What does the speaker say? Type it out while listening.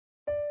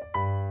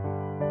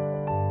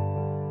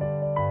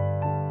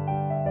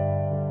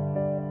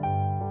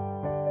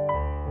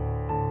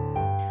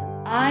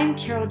I'm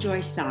Carol Joy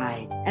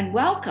Side, and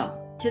welcome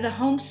to the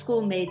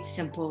Homeschool Made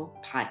Simple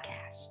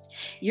podcast.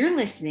 You're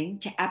listening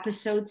to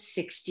episode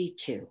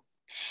 62.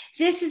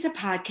 This is a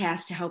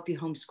podcast to help you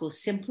homeschool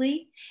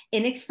simply,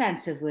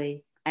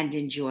 inexpensively, and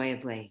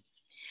enjoyably.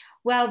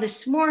 Well,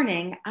 this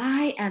morning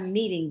I am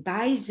meeting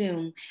by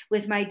Zoom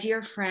with my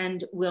dear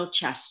friend Will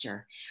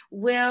Chester.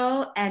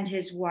 Will and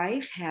his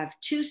wife have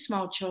two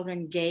small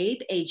children,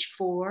 Gabe, age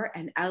 4,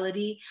 and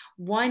Elodie,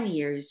 1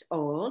 year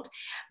old.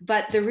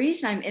 But the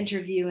reason I'm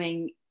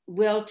interviewing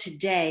Will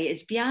today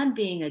is beyond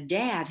being a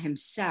dad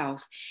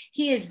himself.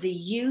 He is the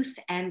youth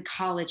and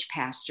college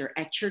pastor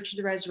at Church of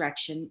the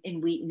Resurrection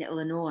in Wheaton,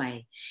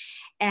 Illinois.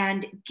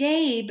 And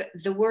Gabe,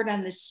 the word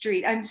on the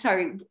street,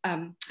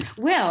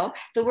 Will,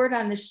 the word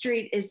on the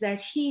street is that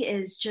he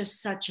is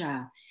just such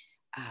a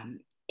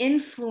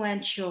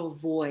influential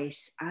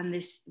voice on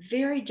this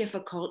very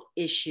difficult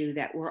issue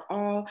that we're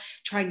all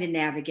trying to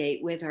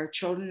navigate with our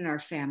children and our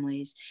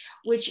families,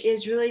 which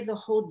is really the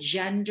whole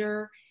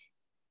gender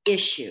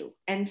issue.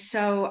 And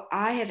so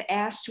I have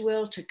asked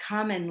Will to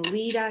come and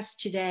lead us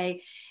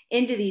today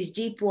into these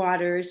deep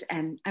waters.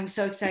 And I'm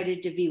so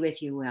excited to be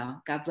with you,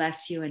 Will. God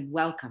bless you and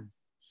welcome.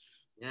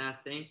 Yeah,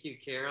 thank you,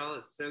 Carol.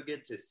 It's so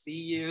good to see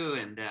you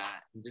and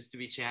just to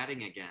be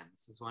chatting again.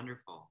 This is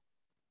wonderful.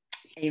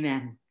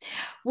 Amen.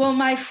 Well,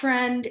 my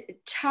friend,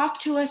 talk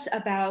to us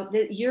about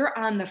that. You're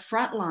on the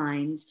front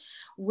lines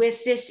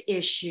with this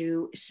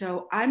issue.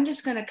 So I'm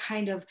just going to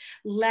kind of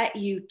let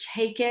you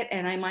take it,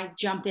 and I might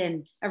jump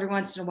in every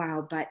once in a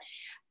while, but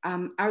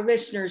our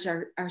listeners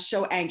are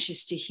so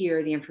anxious to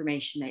hear the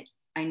information that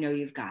I know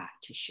you've got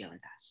to share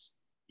with us.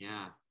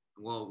 Yeah,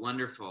 well,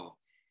 wonderful.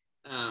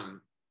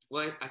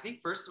 Well, I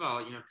think first of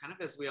all, kind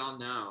of as we all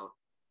know,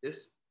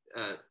 this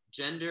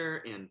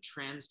gender and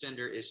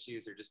transgender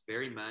issues are just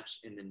very much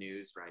in the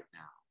news right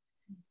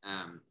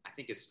now. I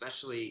think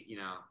especially,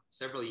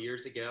 several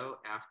years ago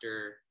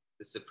after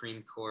the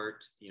Supreme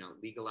Court,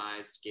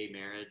 legalized gay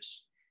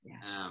marriage, yes.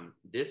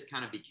 This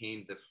kind of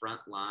became the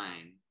front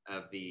line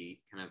of the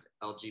kind of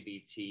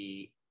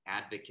LGBT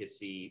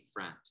advocacy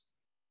front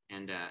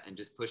and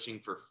just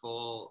pushing for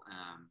full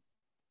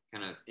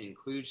kind of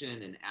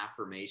inclusion and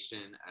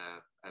affirmation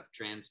of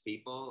trans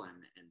people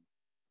and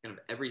kind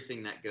of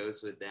everything that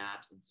goes with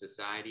that in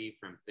society,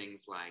 from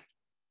things like,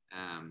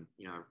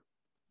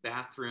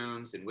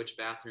 bathrooms and which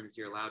bathrooms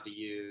you're allowed to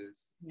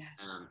use, yes.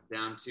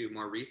 Down to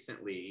more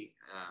recently,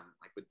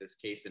 like with this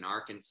case in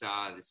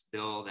Arkansas, this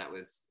bill that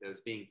was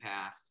being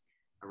passed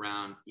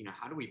around,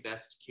 how do we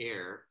best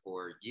care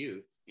for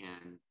youth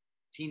and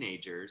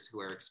teenagers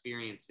who are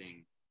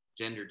experiencing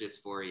gender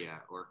dysphoria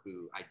or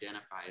who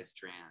identify as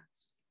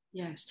trans.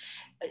 Yes.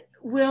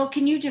 Will,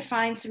 can you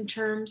define some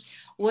terms?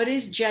 What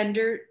is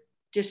gender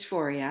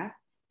dysphoria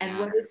and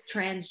what is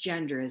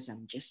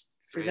transgenderism? Just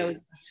for those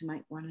of us who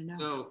might want to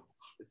know.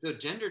 So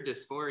gender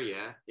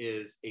dysphoria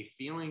is a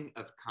feeling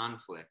of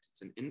conflict.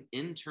 It's an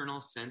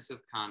internal sense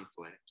of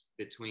conflict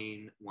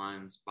between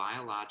one's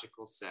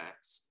biological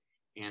sex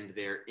and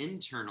their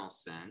internal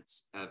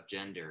sense of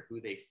gender, who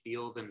they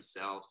feel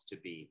themselves to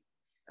be.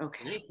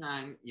 Okay. So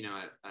anytime,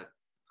 a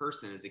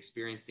person is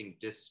experiencing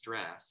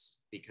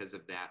distress because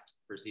of that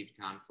perceived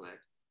conflict,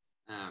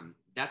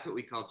 that's what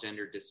we call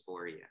gender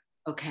dysphoria.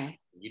 Okay.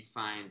 You'd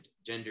find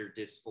gender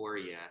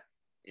dysphoria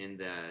in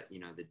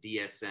the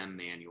DSM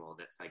manual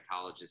that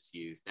psychologists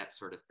use, that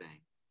sort of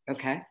thing.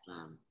 Okay.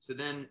 So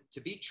then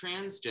to be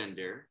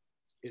transgender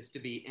is to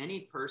be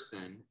any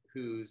person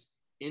whose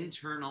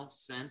internal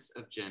sense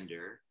of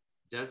gender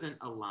doesn't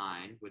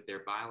align with their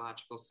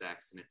biological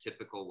sex in a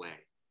typical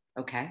way.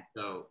 Okay.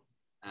 So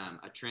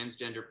a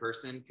transgender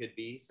person could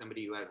be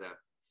somebody who has a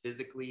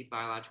physically,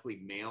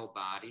 biologically male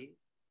body,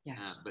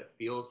 yes. But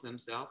feels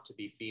themselves to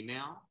be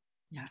female.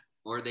 Yeah.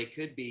 Or they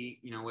could be,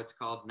 what's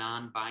called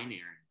non-binary,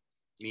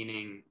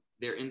 meaning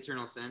their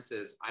internal sense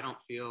is, I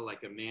don't feel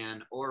like a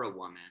man or a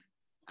woman,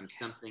 I'm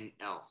something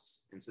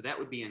else. And so that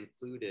would be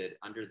included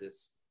under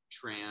this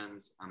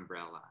trans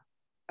umbrella.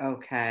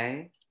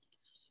 Okay.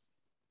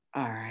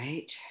 All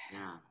right.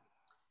 Yeah.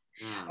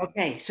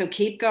 Okay, so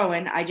keep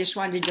going. I just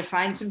wanted to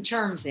define some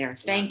terms there.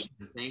 Thank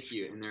you. Thank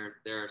you. And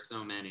there are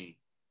so many.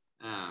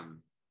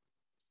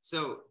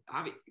 So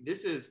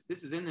this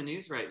is in the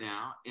news right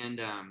now, and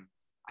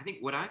I think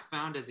what I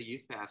found as a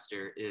youth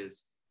pastor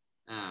is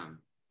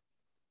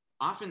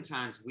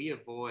oftentimes we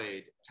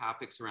avoid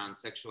topics around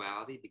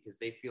sexuality because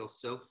they feel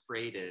so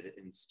freighted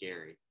and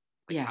scary.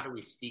 Like, how do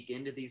we speak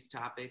into these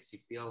topics? You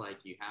feel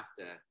like you have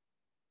to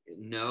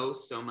know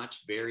so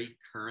much very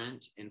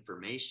current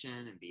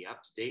information and be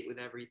up to date with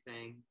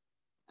everything.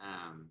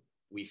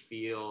 We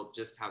feel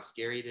just how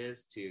scary it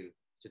is to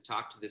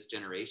talk to this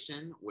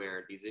generation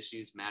where these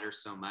issues matter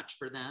so much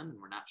for them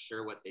and we're not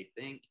sure what they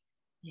think.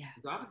 Yeah.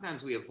 So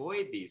oftentimes we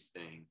avoid these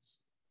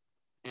things.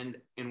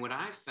 And what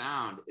I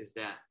found is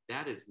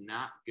that is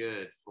not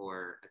good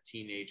for a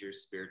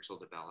teenager's spiritual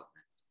development.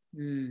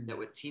 That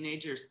what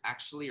teenagers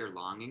actually are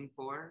longing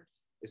for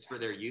is for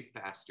their youth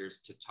pastors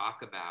to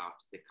talk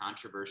about the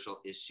controversial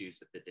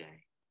issues of the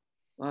day.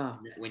 Wow.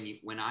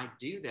 When I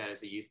do that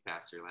as a youth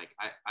pastor, like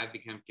I've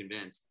become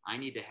convinced I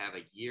need to have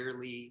a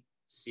yearly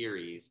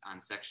series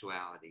on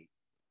sexuality.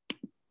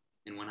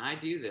 And when I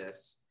do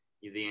this,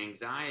 the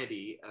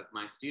anxiety of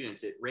my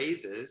students, it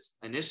raises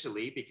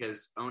initially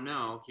because, oh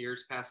no,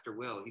 here's Pastor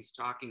Will. He's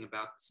talking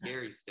about the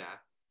scary stuff.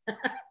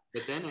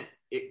 But then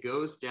it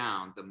goes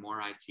down the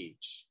more I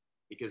teach,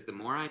 because the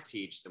more I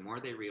teach, the more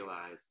they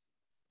realize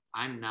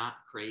I'm not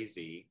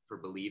crazy for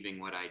believing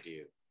what I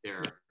do. There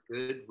are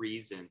good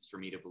reasons for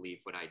me to believe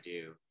what I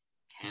do.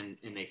 And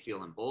they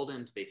feel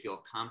emboldened, they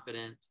feel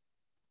confident.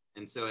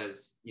 And so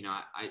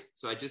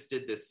I just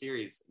did this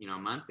series, a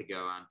month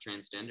ago on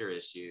transgender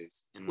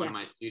issues. And one of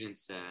my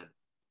students said,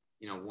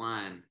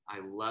 one, I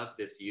love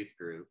this youth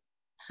group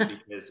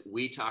because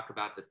we talk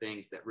about the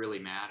things that really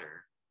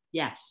matter.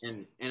 Yes.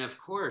 And of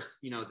course,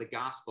 the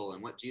gospel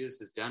and what Jesus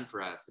has done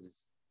for us and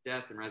his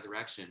death and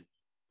resurrection,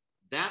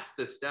 that's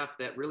the stuff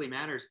that really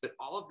matters. But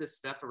all of this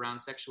stuff around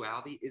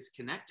sexuality is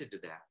connected to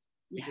that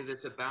because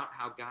it's about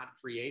how God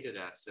created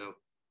us. So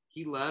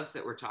he loves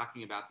that we're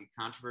talking about the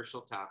controversial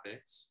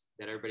topics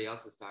that everybody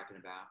else is talking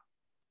about.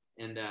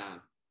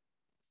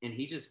 And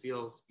he just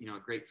feels, a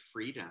great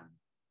freedom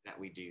that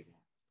we do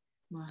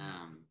that.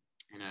 Wow.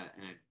 And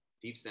a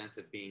deep sense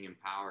of being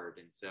empowered.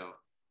 And so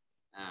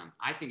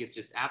I think it's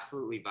just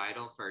absolutely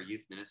vital for our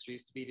youth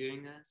ministries to be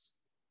doing this,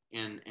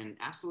 and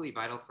absolutely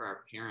vital for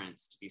our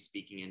parents to be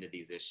speaking into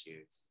these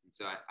issues. And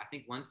so I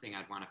think one thing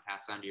I'd want to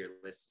pass on to your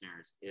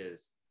listeners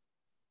is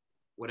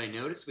what I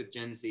noticed with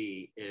Gen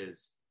Z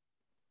is,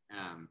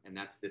 and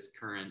that's this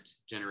current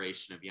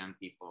generation of young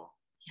people.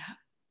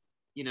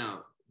 Yeah.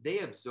 They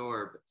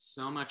absorb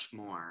so much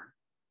more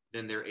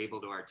than they're able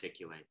to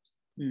articulate.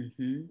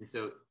 Mm-hmm. And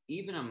so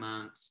even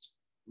amongst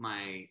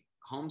my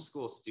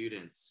homeschool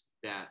students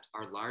that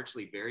are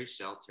largely very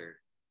sheltered,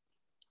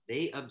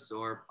 they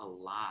absorb a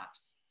lot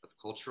of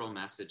cultural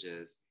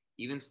messages,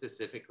 even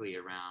specifically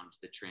around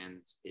the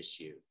trans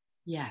issue.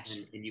 Yes.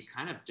 And you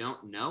kind of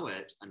don't know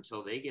it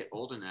until they get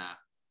old enough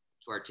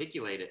to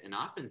articulate it. And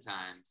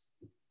oftentimes,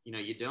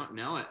 you don't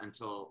know it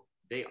until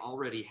they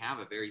already have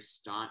a very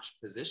staunch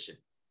position.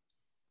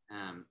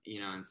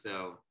 And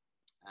so,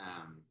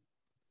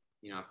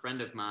 a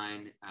friend of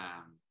mine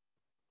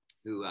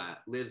who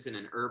lives in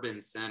an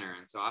urban center.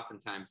 And so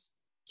oftentimes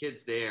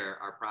kids there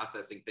are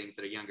processing things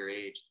at a younger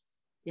age.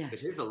 Yeah. But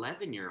his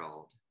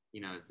 11-year-old,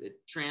 the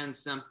trans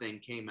something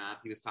came up.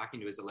 He was talking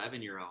to his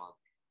 11-year-old.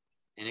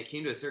 And it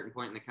came to a certain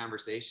point in the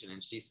conversation.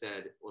 And she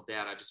said, well,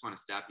 Dad, I just want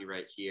to stop you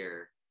right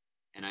here.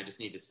 And I just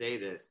need to say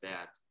this,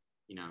 that,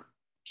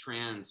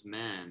 trans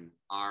men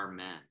are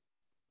men.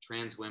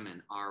 Trans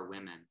women are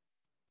women.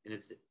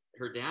 And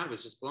her dad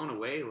was just blown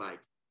away, like,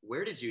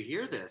 where did you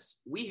hear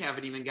this? We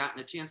haven't even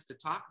gotten a chance to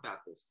talk about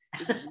this.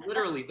 This is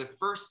literally the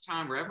first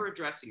time we're ever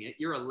addressing it.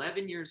 You're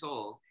 11 years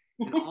old,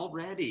 and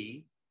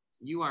already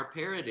you are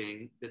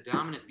parroting the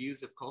dominant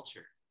views of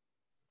culture.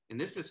 And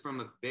this is from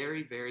a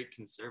very, very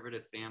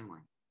conservative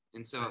family.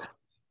 And so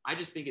I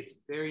just think it's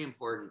very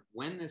important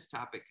when this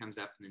topic comes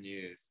up in the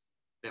news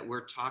that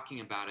we're talking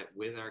about it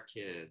with our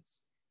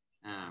kids,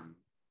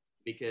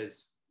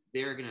 because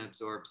they're going to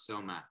absorb so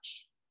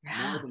much.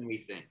 More than we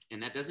think.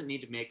 And that doesn't need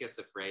to make us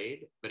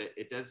afraid, but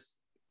it is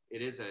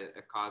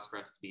a cause for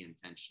us to be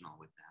intentional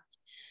with that.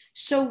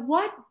 So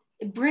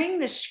bring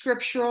the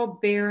scriptural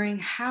bearing,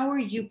 how are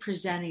you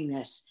presenting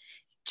this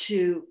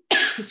to,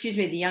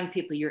 the young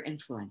people you're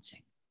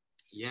influencing?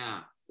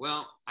 Yeah,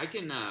 well, I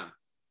can,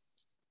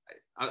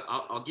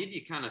 I'll give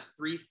you kind of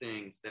three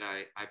things that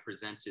I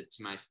presented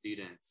to my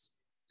students.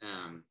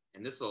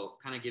 And this will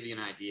kind of give you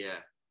an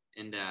idea.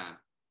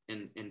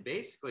 And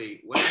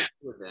basically what I did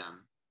with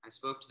them, I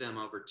spoke to them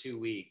over 2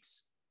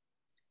 weeks.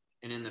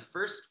 And in the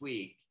first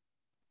week,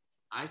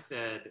 I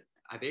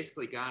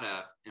basically got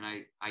up and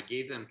I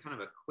gave them kind of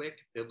a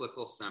quick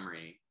biblical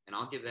summary. And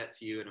I'll give that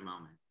to you in a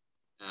moment.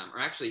 Or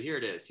actually, here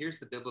it is. Here's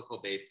the biblical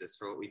basis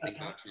for what we think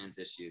about trans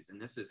issues. And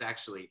this is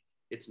actually,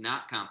 it's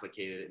not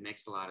complicated. It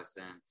makes a lot of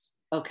sense.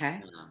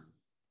 Okay.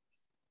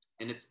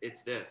 And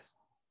it's this.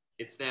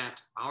 It's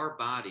that our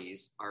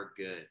bodies are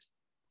good.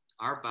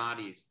 Our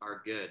bodies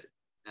are good.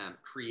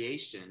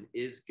 Creation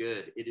is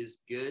good. It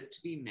is good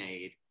to be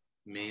made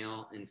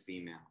male and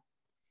female.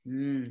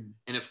 And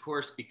of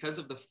course, because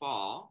of the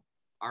fall,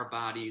 our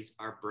bodies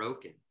are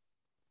broken.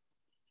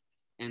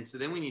 And so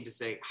then we need to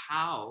say,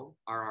 how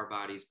are our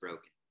bodies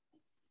broken?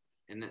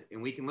 And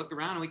we can look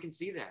around and we can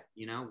see that,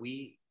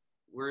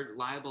 we're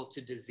liable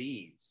to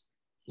disease.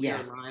 We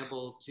are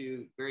liable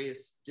to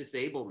various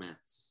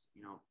disablements,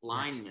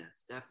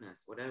 blindness,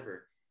 deafness,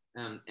 whatever.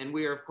 And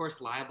we are, of course,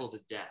 liable to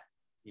death.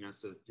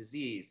 So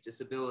disease,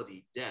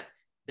 disability, death,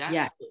 that's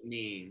what it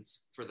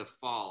means for the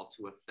fall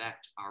to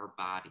affect our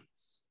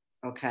bodies.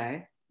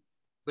 Okay.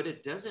 But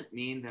it doesn't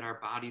mean that our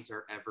bodies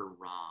are ever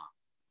wrong.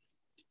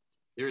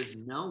 There is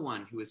no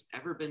one who has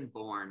ever been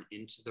born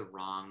into the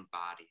wrong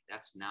body.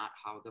 That's not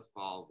how the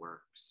fall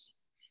works.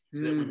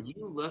 So that when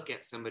you look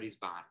at somebody's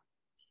body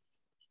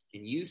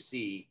and you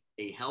see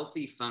a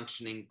healthy,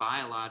 functioning,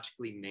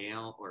 biologically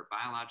male or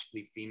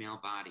biologically female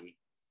body,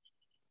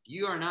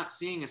 You are not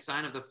seeing a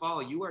sign of the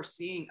fall. You are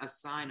seeing a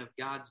sign of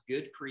God's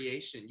good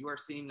creation. You are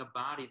seeing a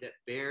body that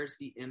bears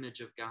the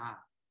image of God.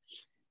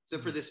 So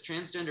for this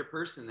transgender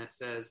person that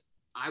says,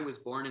 I was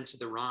born into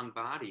the wrong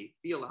body,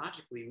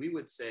 theologically, we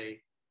would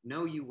say,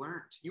 no, you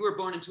weren't. You were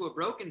born into a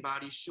broken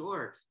body,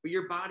 sure, but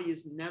your body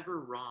is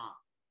never wrong.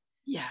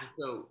 Yeah. And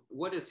so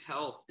what does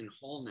health and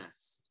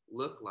wholeness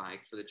look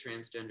like for the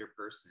transgender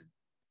person?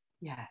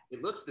 Yeah.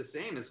 It looks the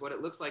same as what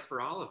it looks like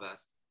for all of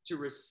us, to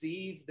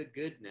receive the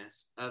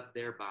goodness of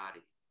their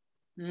body.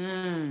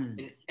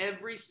 And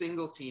every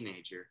single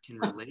teenager can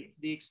relate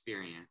to the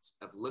experience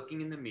of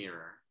looking in the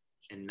mirror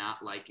and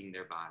not liking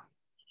their body.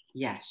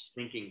 Yes.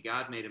 Thinking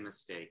God made a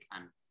mistake.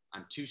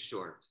 I'm too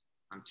short.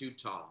 I'm too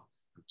tall.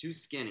 I'm too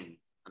skinny.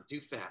 I'm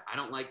too fat. I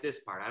don't like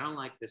this part. I don't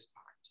like this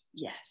part.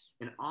 Yes.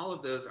 And all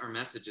of those are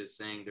messages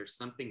saying there's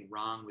something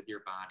wrong with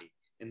your body.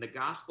 And the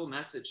gospel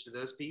message to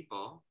those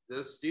people,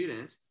 those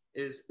students,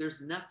 is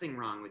there's nothing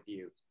wrong with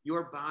you.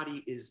 Your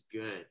body is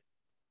good.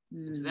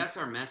 And so that's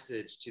our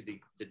message to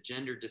the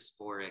gender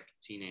dysphoric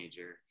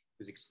teenager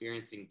who's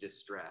experiencing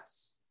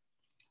distress.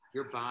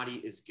 Your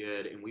body is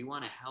good, and we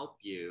want to help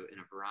you in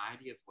a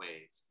variety of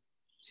ways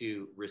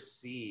to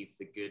receive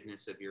the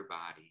goodness of your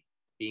body,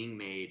 being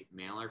made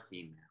male or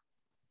female.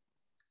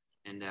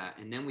 And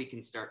then we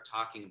can start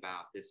talking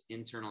about this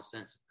internal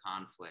sense of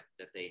conflict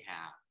that they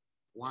have.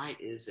 Why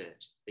is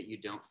it that you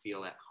don't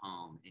feel at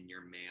home in your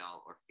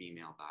male or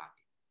female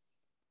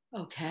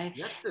body? Okay.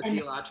 That's the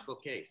theological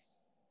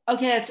case.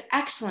 Okay, that's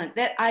excellent.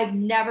 That I've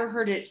never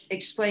heard it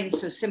explained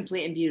so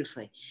simply and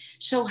beautifully.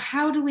 So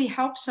how do we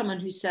help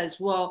someone who says,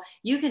 well,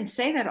 you can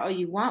say that all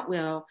you want,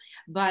 Will,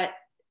 but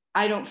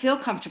I don't feel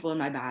comfortable in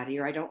my body,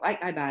 or I don't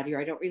like my body,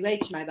 or I don't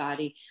relate to my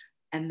body.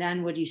 And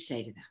then what do you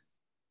say to them?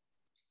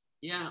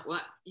 Yeah, well,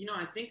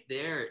 I think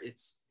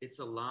it's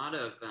a lot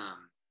of,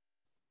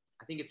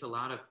 I think it's a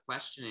lot of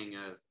questioning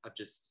of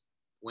just,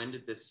 when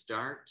did this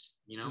start?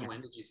 When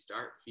did you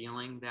start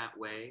feeling that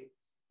way?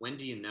 When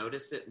do you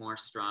notice it more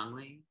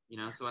strongly?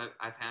 So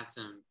I've had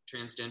some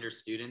transgender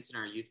students in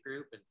our youth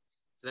group. And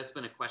so that's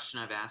been a question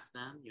I've asked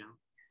them,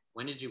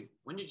 when did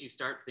you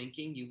start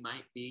thinking you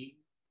might be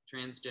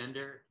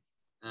transgender?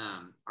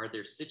 Are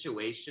there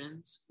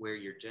situations where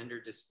your gender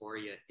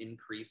dysphoria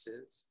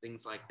increases,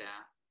 things like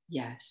that?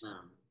 Yes.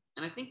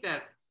 And I think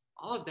that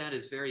all of that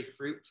is very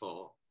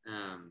fruitful.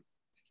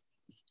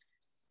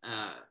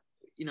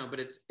 But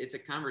it's a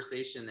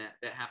conversation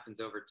that happens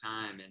over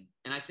time.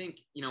 And I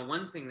think,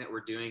 one thing that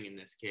we're doing in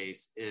this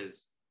case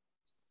is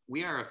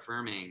we are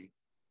affirming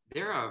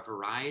there are a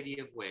variety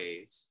of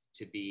ways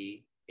to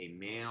be a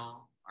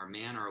male or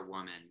man or a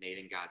woman made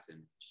in God's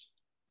image.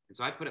 And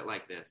so I put it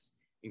like this: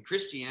 in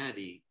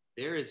Christianity,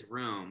 there is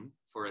room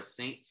for a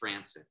Saint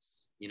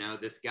Francis,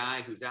 this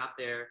guy who's out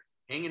there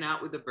hanging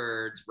out with the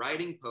birds,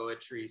 writing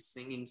poetry,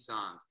 singing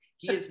songs.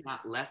 He is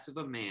not less of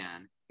a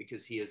man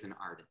because he is an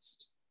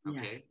artist.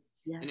 Okay.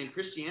 Yeah. And in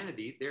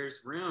Christianity,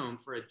 there's room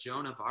for a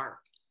Joan of Arc,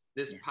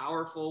 this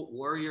powerful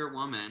warrior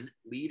woman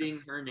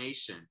leading her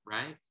nation,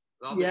 right?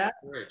 With all this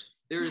courage.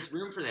 There is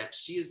room for that.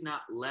 She is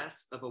not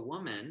less of a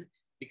woman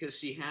because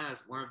she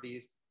has one of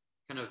these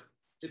kind of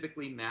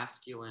typically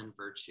masculine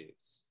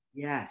virtues.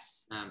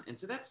 Yes. And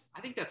so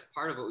I think that's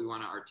part of what we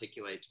want to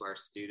articulate to our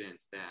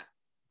students, that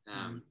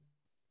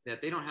that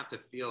they don't have to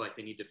feel like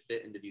they need to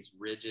fit into these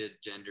rigid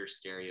gender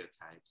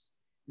stereotypes,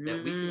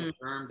 that we can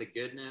affirm the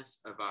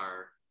goodness of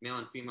our male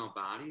and female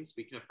bodies.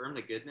 We can affirm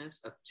the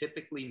goodness of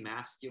typically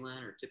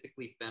masculine or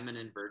typically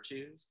feminine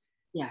virtues,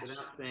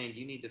 without saying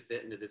you need to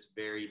fit into this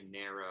very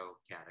narrow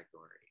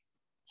category.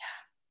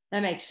 Yeah,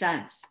 that makes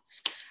sense.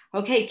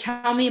 Okay,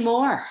 tell me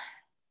more.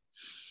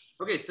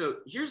 Okay, so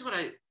here's what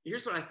I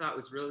thought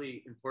was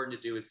really important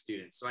to do with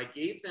students. So I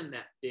gave them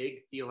that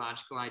big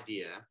theological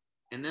idea,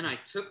 and then I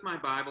took my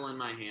Bible in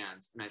my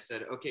hands and I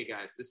said, okay,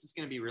 guys, this is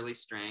going to be really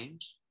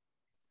strange,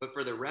 but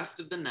for the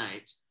rest of the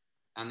night,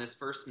 on this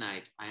first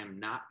night, I am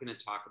not going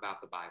to talk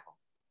about the Bible.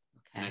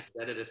 Okay. And I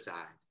set it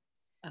aside.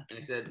 Okay. And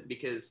I said,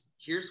 because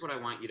here's what I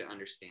want you to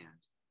understand.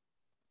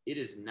 It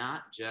is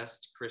not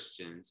just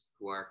Christians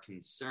who are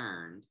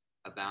concerned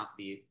about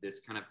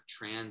this kind of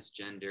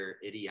transgender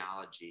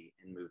ideology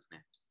and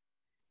movement.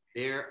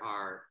 There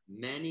are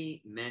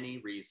many, many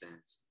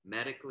reasons,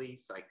 medically,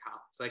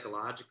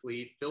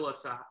 psychologically,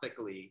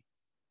 philosophically,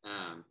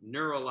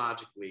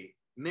 neurologically,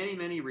 many,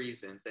 many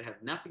reasons that have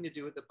nothing to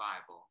do with the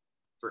Bible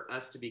for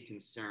us to be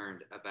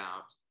concerned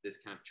about this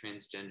kind of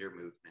transgender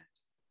movement.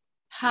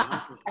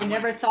 I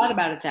never thought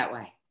about it that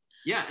way.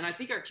 Yeah, and I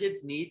think our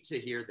kids need to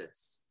hear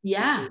this.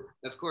 Yeah. Because,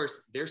 of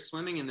course, they're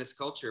swimming in this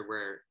culture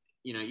where,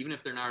 even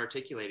if they're not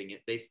articulating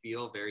it, they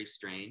feel very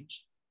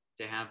strange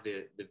to have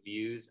the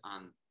views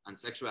on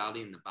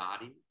sexuality in the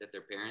body that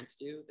their parents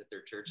do, that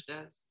their church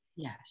does.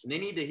 Yes. And they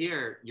need to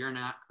hear, you're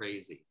not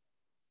crazy.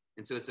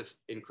 And so it's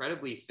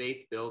incredibly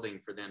faith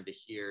building for them to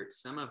hear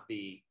some of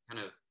the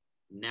kind of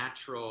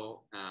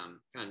natural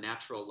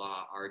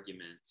law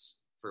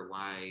arguments for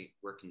why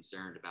we're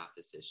concerned about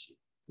this issue.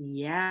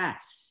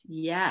 Yes.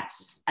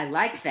 I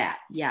like that.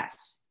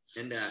 Yes.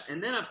 And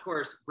then, of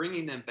course,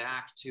 bringing them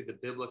back to the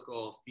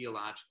biblical,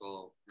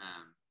 theological,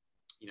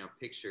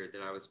 picture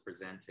that I was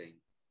presenting.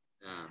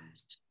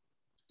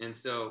 And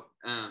so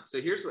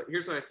here's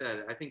what I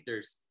said. I think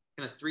there's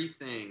kind of three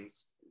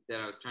things that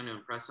I was trying to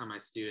impress on my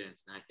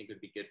students, and I think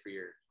would be good for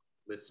your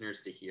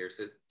listeners to hear.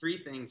 So three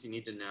things you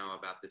need to know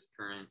about this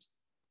current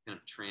kind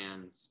of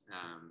trans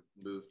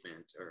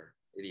movement or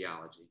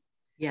ideology.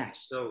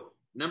 Yes. So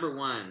number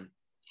one,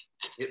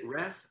 it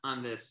rests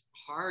on this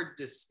hard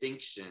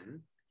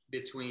distinction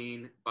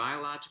between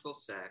biological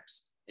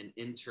sex and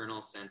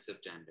internal sense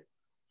of gender.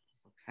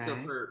 Okay.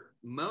 So for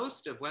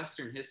most of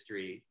Western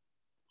history,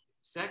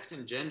 sex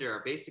and gender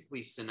are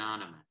basically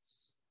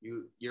synonymous.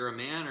 You're a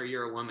man or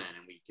you're a woman,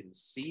 and we can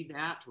see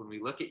that when we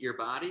look at your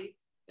body,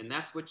 and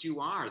that's what you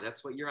are.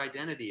 That's what your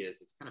identity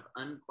is. It's kind of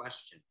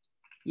unquestioned.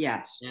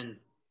 Yes. And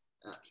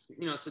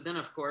so then,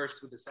 of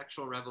course, with the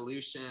sexual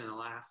revolution in the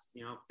last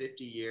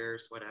 50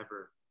 years,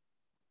 whatever,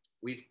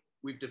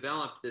 we've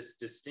developed this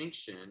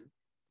distinction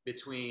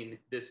between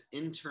this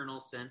internal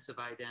sense of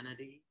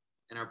identity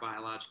and our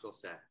biological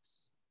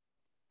sex.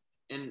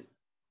 And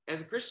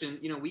as a Christian,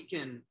 we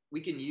can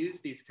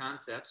use these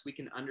concepts. We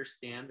can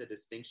understand the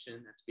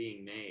distinction that's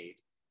being made,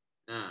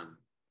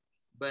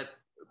 but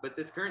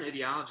this current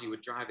ideology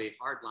would drive a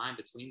hard line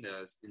between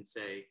those and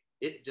say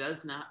it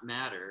does not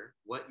matter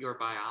what your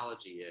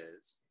biology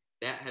is.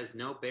 That has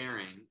no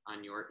bearing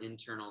on your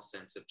internal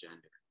sense of gender.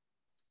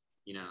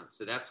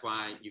 So that's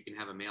why you can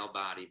have a male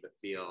body but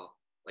feel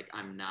like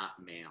I'm not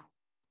male.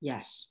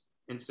 Yes.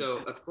 And so,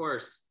 of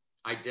course,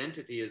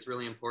 identity is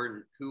really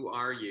important. Who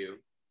are you?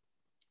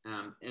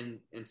 And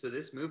so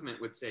this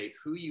movement would say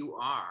who you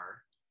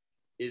are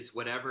is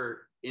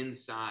whatever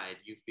inside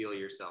you feel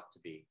yourself to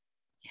be.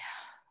 Yeah.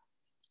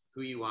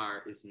 Who you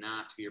are is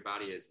not who your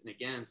body is. And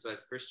again, so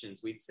as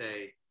Christians, we'd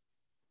say,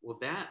 well,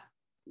 that,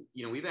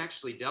 we've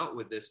actually dealt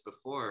with this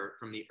before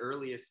from the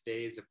earliest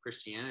days of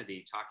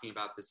Christianity, talking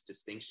about this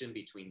distinction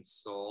between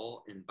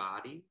soul and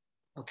body.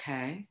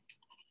 Okay.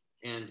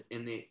 And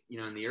in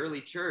the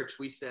early church,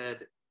 we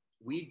said,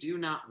 we do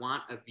not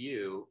want a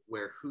view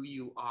where who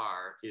you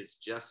are is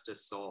just a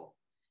soul.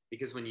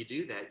 Because when you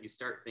do that, you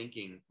start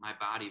thinking, my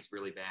body's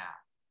really bad.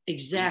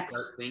 Exactly.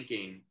 You start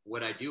thinking,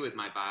 what I do with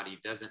my body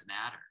doesn't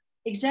matter.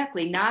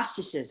 Exactly.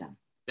 Gnosticism.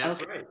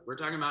 That's right. We're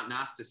talking about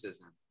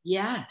Gnosticism.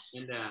 Yes.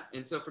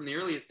 And so from the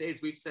earliest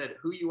days, we've said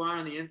who you are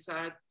on the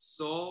inside,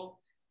 soul,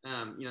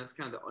 it's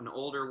kind of an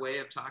older way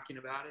of talking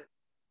about it.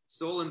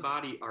 Soul and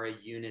body are a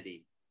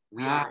unity.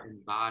 We are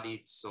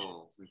embodied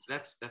souls. And so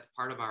that's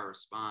part of our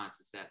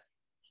response is that,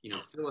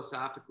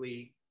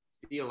 philosophically,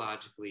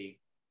 theologically,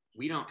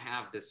 we don't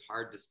have this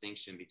hard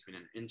distinction between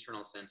an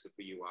internal sense of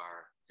who you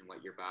are and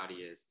what your body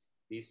is.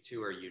 These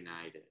two are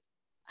united.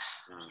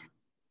 So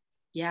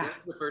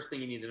that's the first thing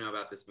you need to know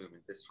about this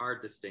movement, this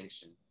hard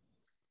distinction,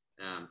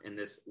 and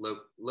this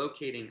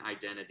locating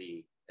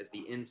identity as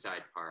the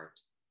inside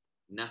part,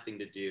 nothing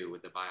to do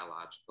with the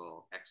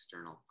biological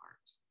external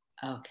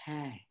part.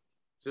 Okay.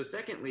 So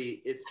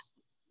secondly, it's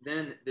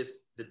then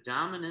the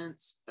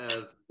dominance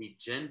of the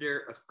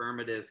gender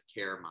affirmative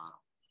care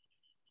model.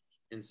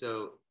 And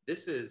so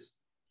this is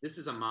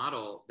a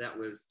model that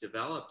was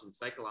developed in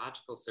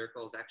psychological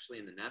circles, actually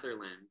in the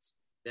Netherlands,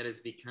 that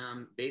has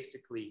become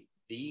basically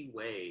the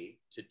way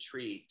to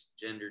treat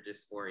gender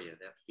dysphoria,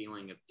 that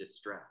feeling of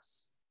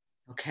distress.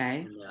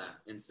 Okay.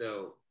 And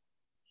so,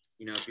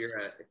 if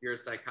you're a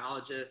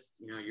psychologist,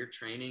 your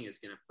training is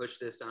going to push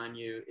this on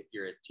you. If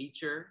you're a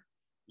teacher,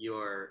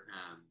 your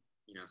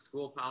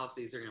school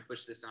policies are going to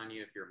push this on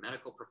you. If you're a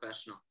medical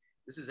professional,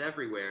 this is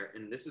everywhere.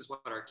 And this is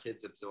what our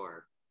kids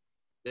absorb,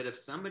 that if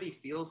somebody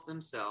feels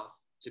themselves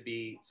to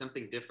be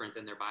something different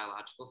than their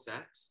biological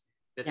sex,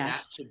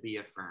 that should be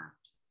affirmed.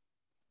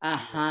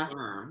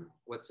 Affirm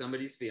what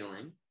somebody's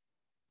feeling.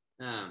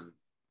 And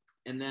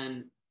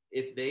then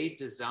if they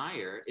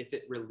desire, if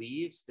it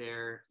relieves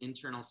their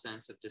internal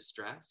sense of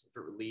distress, if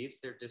it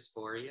relieves their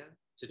dysphoria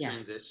to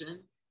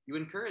transition, you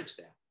encourage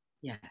that.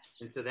 Yes.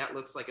 And so that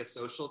looks like a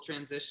social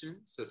transition.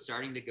 So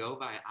starting to go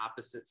by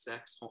opposite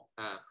sex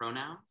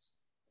pronouns.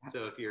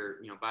 So if you're,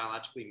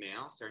 biologically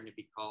male, starting to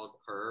be called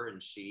her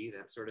and she,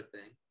 that sort of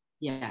thing.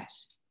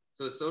 Yes.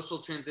 So a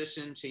social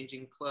transition,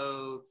 changing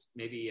clothes,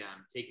 maybe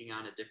taking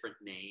on a different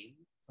name.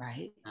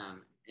 Right.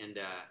 And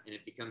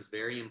it becomes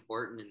very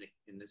important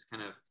in this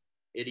kind of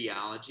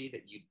ideology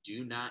that you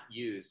do not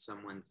use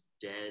someone's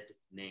dead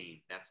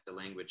name. That's the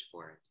language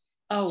for it.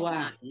 Oh, do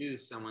wow. not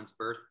use someone's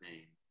birth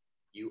name.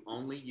 You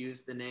only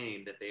use the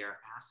name that they are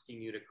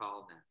asking you to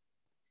call them.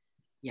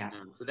 Yeah.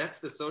 So that's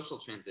the social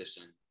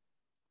transition.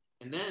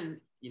 And then,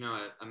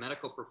 a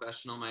medical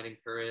professional might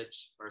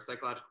encourage, or a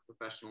psychological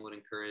professional would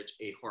encourage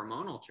a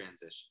hormonal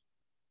transition.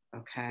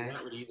 Okay. So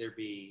that would either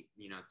be,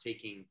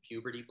 taking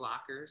puberty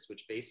blockers,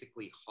 which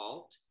basically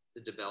halt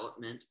the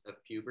development of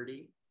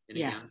puberty in a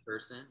young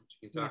person, which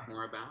you can talk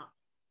more about.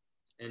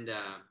 And,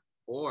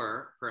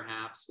 or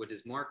perhaps what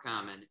is more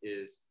common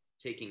is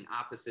taking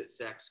opposite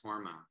sex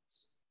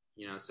hormones.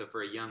 So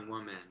for a young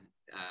woman,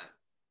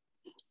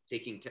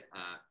 taking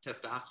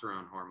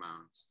testosterone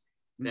hormones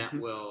that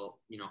will,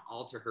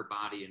 alter her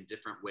body in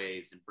different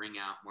ways and bring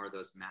out more of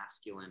those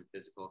masculine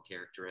physical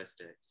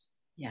characteristics.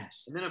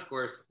 Yes. And then, of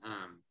course,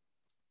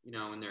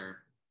 when they're,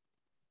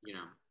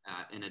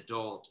 an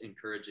adult,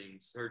 encouraging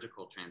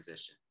surgical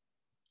transition.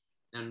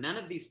 Now, none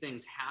of these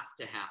things have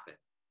to happen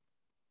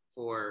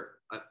for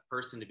a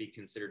person to be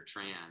considered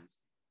trans,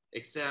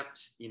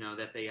 except,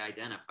 that they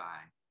identify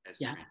as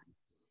trans.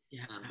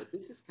 Yeah. But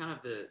this is kind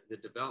of the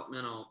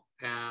developmental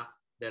path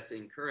that's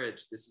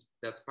encouraged.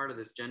 That's part of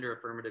this gender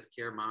affirmative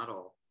care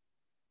model,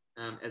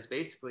 as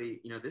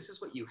basically, this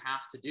is what you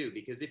have to do,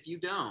 because if you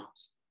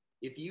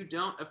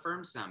don't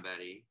affirm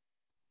somebody,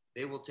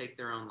 they will take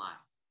their own life.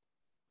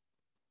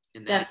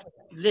 And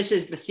this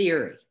is the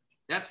theory.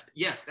 That's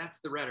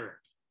the rhetoric.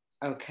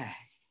 Okay.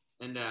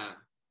 And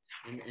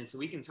so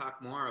we can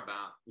talk more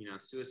about,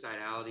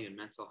 suicidality and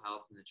mental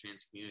health in the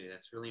trans community.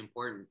 That's really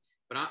important.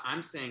 But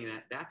I'm saying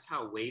that's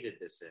how weighted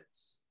this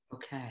is.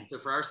 Okay. And so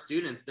for our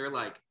students, they're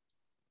like,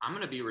 I'm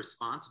going to be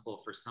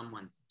responsible for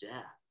someone's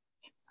death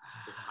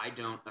if I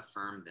don't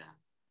affirm them.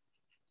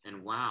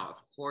 And wow, of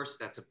course,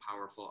 that's a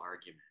powerful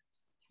argument.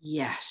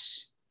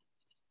 Yes.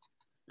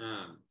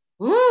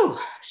 Ooh,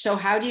 so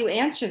how do you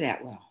answer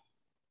that well?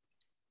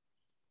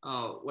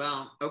 Oh,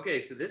 well, okay.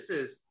 So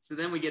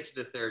then we get to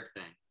the third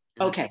thing.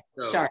 Okay,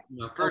 sorry.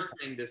 First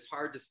thing, this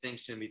hard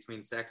distinction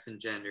between sex and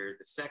gender.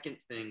 The second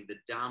thing, the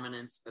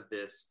dominance of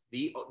this.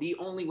 The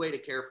only way to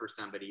care for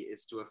somebody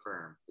is to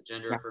affirm, the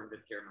gender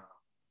affirmative care model.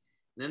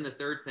 And then the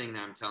third thing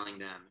that I'm telling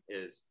them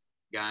is,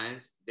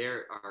 guys,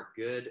 there are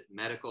good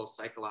medical,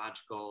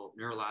 psychological,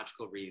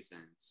 neurological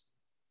reasons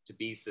to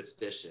be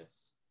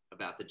suspicious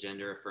about the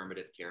gender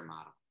affirmative care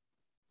model.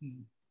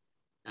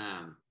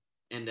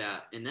 And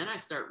then I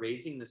start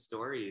raising the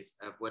stories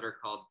of what are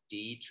called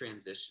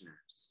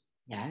detransitioners.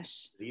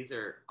 Yes. These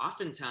are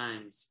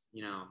oftentimes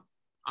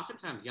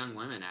young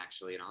women,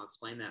 actually, and I'll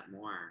explain that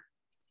more,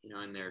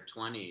 in their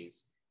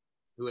 20s,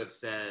 who have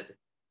said,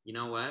 you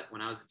know what,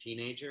 when I was a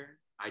teenager,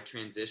 I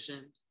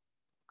transitioned.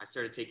 I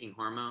started taking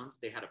hormones.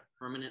 They had a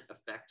permanent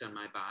effect on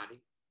my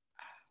body.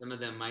 Some of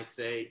them might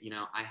say,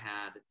 I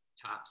had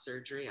top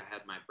surgery. I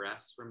had my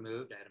breasts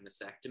removed. I had a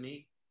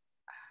mastectomy.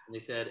 And they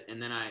said,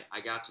 and then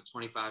I got to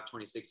 25,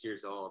 26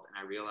 years old, and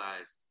I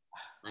realized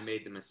I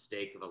made the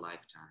mistake of a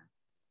lifetime.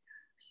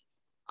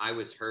 I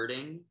was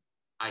hurting.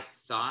 I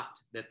thought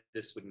that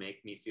this would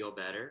make me feel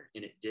better,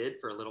 and it did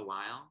for a little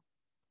while.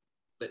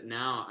 But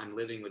now I'm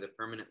living with a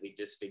permanently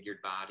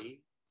disfigured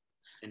body,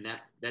 and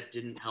that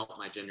didn't help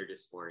my gender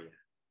dysphoria.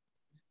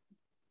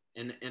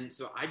 And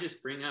so I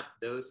just bring up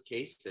those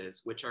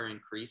cases, which are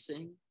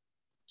increasing,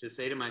 to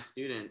say to my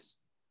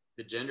students,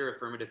 the gender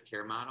affirmative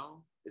care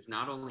model is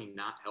not only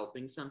not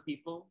helping some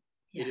people,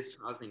 it is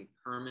causing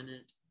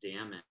permanent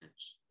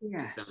damage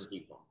to some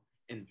people.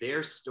 And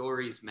their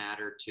stories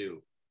matter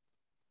too.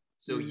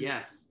 So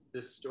yes,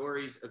 the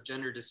stories of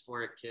gender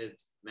dysphoric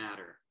kids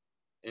matter.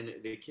 And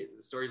the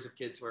stories of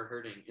kids who are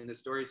hurting, and the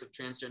stories of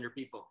transgender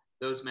people,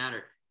 those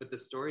matter. But the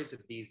stories of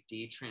these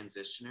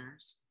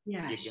detransitioners, you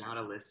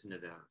gotta listen to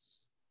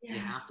those. You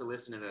have to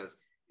listen to those,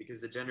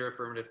 because the gender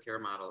affirmative care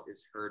model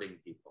is hurting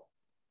people.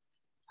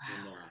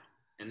 Wow.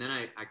 And then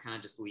I kind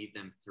of just lead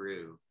them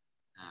through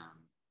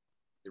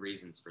the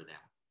reasons for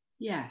that.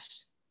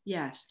 Yes.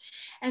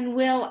 And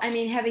Will,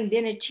 having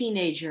been a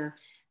teenager,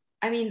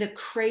 the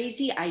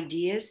crazy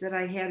ideas that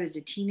I had as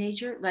a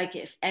teenager, like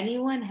if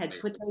anyone had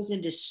put those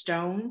into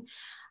stone,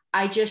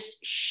 I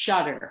just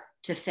shudder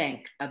to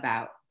think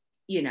about,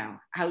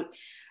 how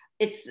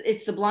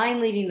it's the blind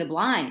leading the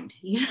blind,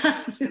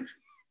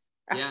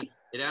 Yes,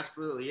 it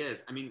absolutely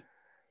is.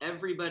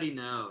 Everybody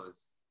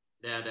knows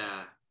that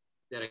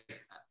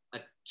a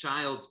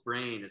child's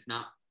brain is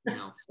not,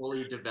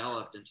 fully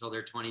developed until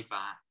they're 25.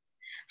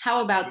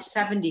 How about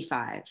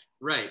 75?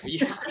 Right.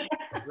 Yeah.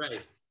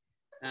 Right.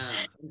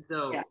 And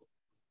so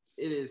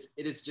it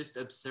is just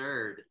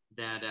absurd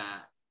that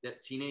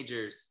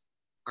teenagers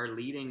are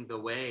leading the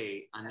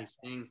way on these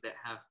things that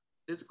have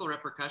physical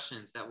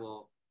repercussions that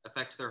will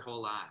affect their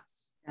whole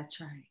lives.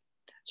 That's right.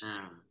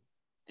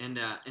 And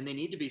they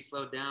need to be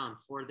slowed down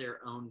for their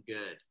own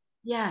good.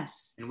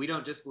 Yes. And we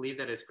don't just believe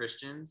that as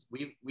Christians.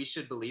 We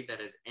should believe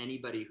that as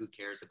anybody who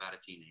cares about a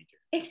teenager.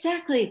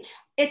 Exactly.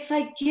 It's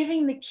like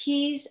giving the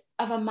keys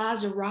of a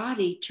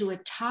Maserati to a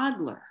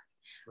toddler.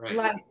 Right.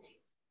 Like,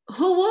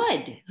 who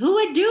would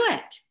do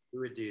it? Who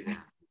would do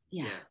that?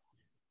 Yeah.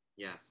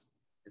 Yes.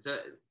 And so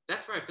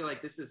that's where I feel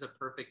like this is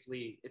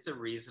it's a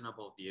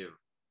reasonable view.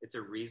 It's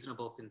a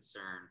reasonable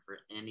concern for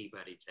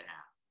anybody to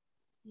have.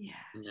 Yes.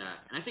 And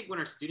I think when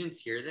our students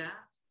hear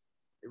that,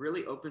 it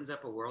really opens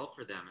up a world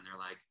for them. And they're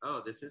like,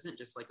 oh, this isn't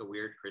just like a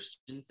weird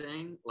Christian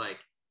thing. Like,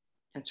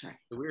 that's right.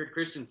 The weird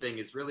Christian thing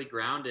is really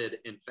grounded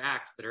in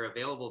facts that are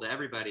available to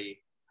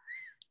everybody.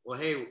 Well,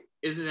 hey,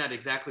 isn't that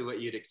exactly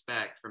what you'd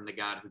expect from the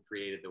God who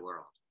created the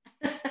world?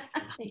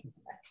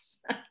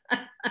 Yes.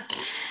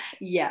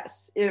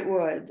 Yes, it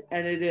would.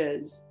 And it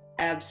is.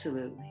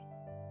 Absolutely.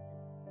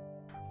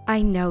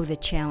 I know the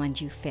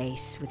challenge you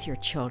face with your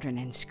children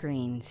and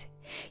screens.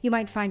 You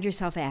might find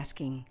yourself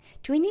asking,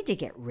 do I need to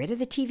get rid of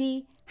the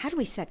TV? How do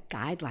we set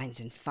guidelines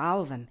and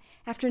follow them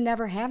after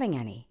never having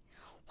any?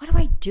 What do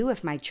I do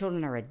if my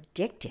children are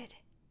addicted?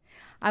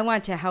 I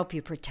want to help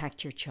you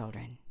protect your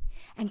children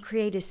and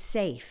create a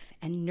safe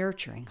and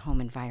nurturing home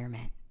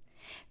environment.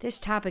 This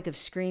topic of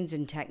screens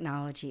and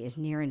technology is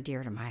near and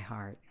dear to my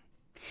heart.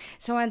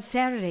 So on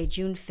Saturday,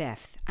 June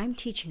 5th, I'm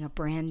teaching a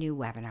brand new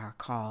webinar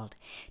called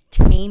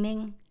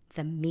Taming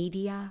the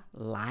Media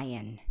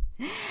Lion.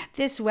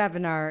 This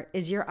webinar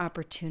is your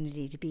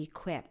opportunity to be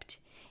equipped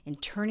in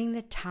turning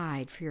the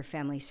tide for your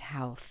family's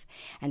health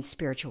and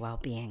spiritual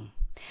well-being.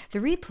 The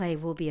replay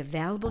will be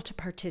available to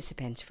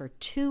participants for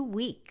 2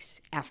 weeks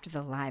after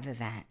the live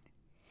event.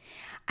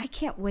 I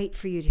can't wait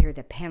for you to hear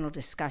the panel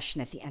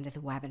discussion at the end of the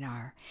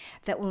webinar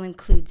that will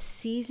include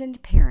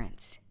seasoned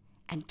parents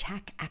and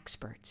tech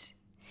experts.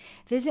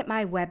 Visit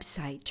my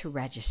website to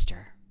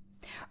register.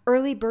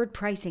 Early bird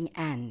pricing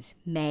ends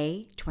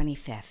May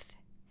 25th.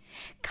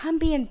 Come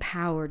be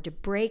empowered to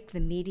break the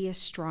media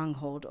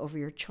stronghold over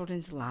your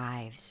children's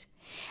lives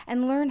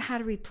and learn how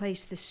to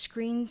replace the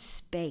screen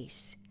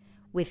space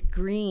with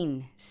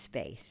green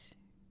space.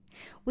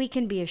 We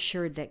can be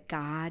assured that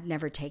God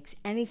never takes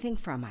anything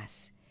from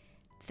us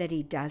that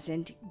He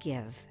doesn't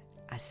give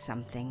us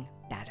something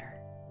better.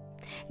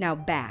 Now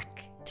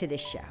back to the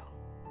show.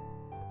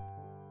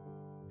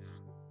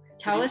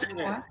 Tell us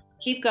more.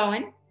 Keep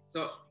going.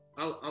 So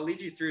I'll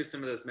lead you through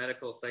some of those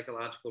medical,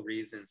 psychological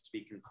reasons to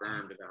be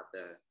confirmed about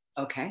the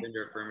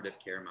gender affirmative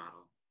care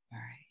model. All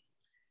right.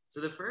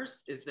 So the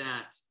first is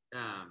that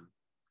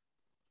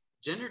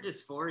gender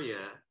dysphoria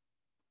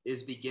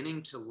is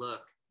beginning to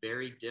look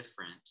very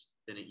different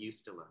than it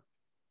used to look.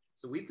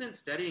 So we've been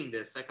studying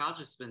this,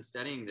 psychologists have been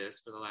studying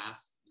this for the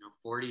last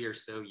 40 or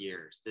so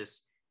years,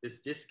 this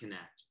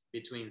disconnect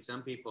between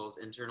some people's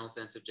internal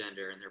sense of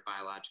gender and their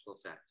biological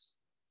sex.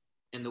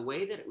 And the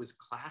way that it was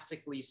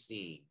classically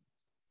seen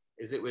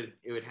is it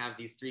would have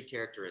these 3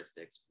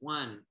 characteristics.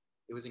 One,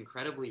 it was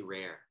incredibly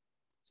rare.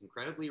 It's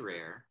incredibly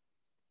rare.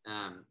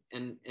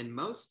 And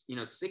most,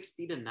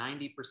 60 to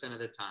 90% of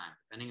the time,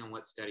 depending on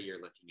what study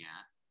you're looking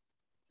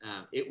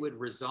at, it would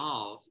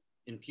resolve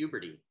in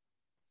puberty.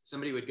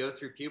 Somebody would go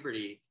through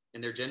puberty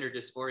and their gender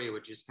dysphoria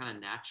would just kind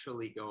of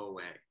naturally go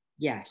away.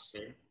 Yes.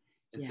 Okay?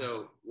 And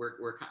so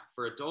we're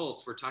for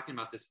adults, we're talking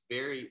about this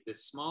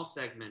small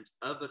segment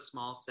of a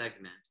small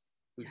segment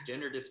whose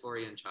gender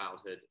dysphoria in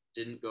childhood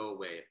didn't go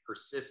away. It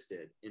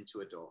persisted into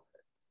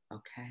adulthood.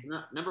 Okay.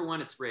 So number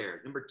one, it's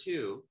rare. Number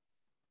two,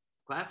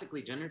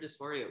 classically, gender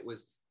dysphoria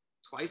was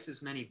twice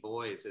as many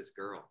boys as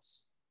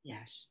girls.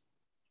 Yes.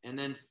 And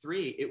then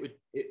 3,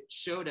 it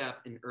showed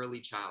up in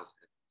early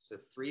childhood. So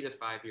 3 to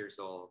 5 years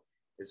old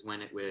is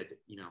when it would,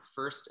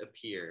 first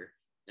appear.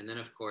 And then,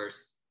 of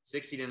course,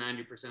 60 to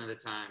 90% of the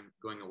time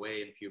going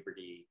away in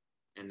puberty.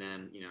 And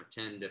then,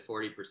 10 to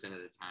 40% of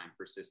the time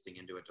persisting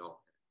into adulthood.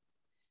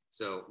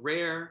 So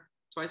rare,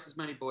 twice as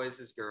many boys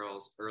as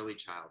girls, early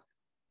childhood.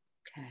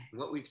 Okay.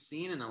 What we've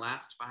seen in the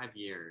last 5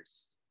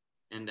 years,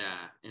 and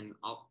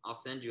I'll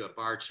send you a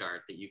bar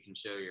chart that you can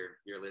show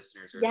your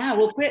listeners. Yeah,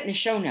 we'll put it in the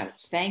show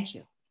notes. Thank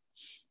you.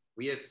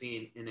 We have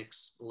seen an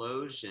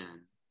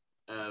explosion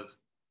of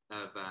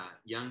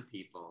young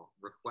people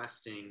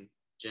requesting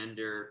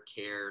gender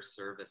care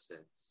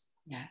services.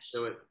 Yes.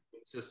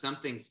 So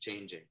something's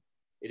changing.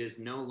 It is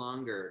no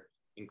longer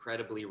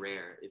incredibly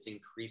rare. It's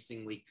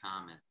increasingly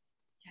common.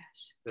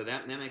 Yes. So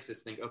that makes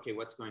us think, okay,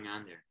 what's going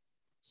on there?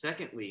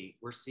 Secondly,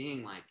 we're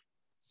seeing like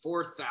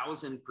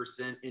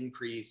 4,000%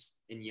 increase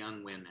in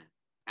young women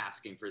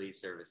asking for these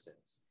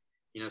services.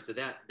 So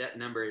that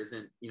number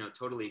isn't,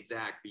 totally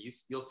exact, but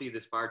you'll see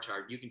this bar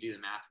chart. You can do the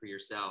math for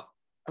yourself.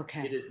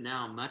 Okay. It is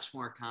now much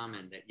more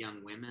common that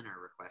young women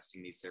are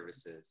requesting these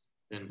services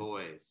than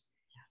boys.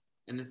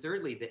 Yeah. And then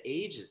thirdly, the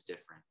age is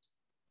different.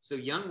 So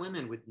young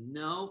women with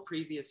no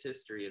previous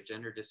history of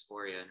gender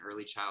dysphoria in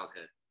early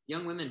childhood,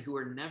 young women who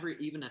are never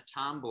even a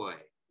tomboy,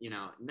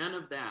 none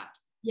of that.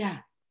 Yeah.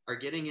 Are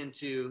getting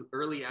into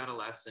early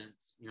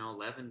adolescence,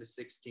 11 to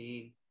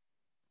 16,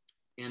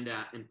 and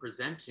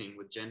presenting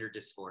with gender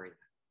dysphoria.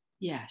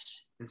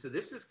 Yes. And so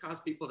this has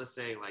caused people to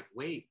say, like,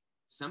 wait,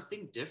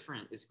 something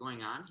different is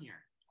going on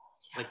here.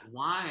 Yeah. Like,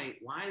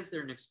 why is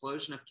there an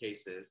explosion of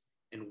cases,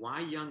 and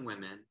why young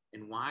women,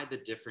 and why the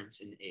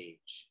difference in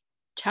age?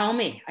 Tell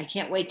me. I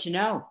can't wait to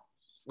know.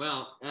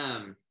 Well,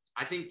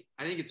 I think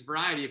it's a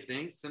variety of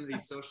things. Some of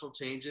these social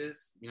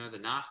changes, the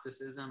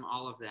Gnosticism,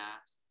 all of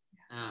that.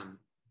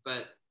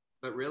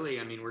 But really,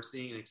 I mean, we're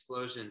seeing an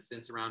explosion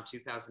since around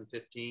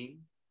 2015.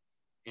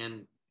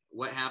 And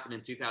what happened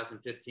in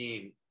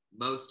 2015,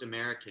 most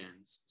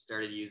Americans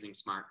started using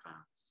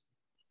smartphones.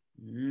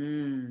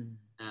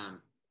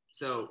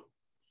 So,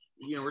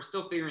 we're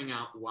still figuring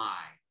out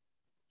why.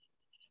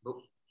 But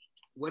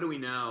what do we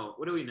know?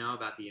 What do we know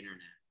about the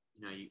internet?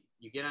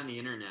 You get on the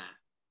internet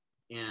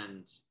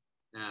and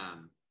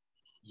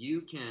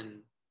you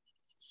can,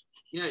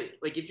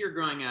 like if you're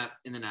growing up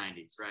in the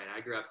 90s, right?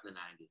 I grew up in the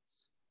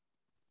 90s.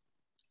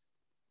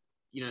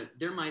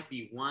 There might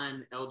be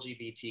one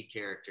LGBT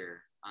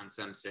character on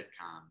some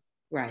sitcom.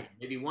 Right.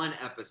 Maybe one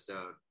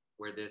episode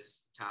where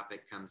this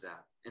topic comes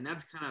up. And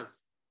that's kind of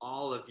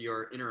all of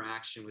your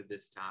interaction with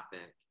this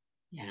topic,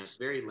 yes. you know, it's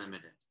very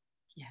limited.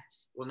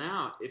 Yes. Well,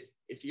 now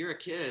if you're a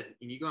kid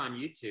and you go on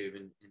YouTube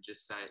and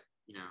just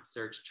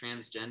search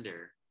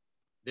transgender,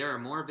 there are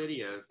more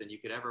videos than you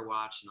could ever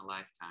watch in a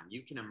lifetime.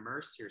 You can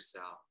immerse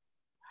yourself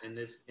in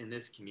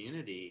this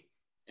community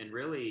and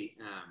really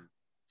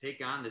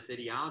take on this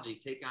ideology,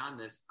 take on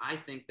this. I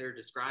think they're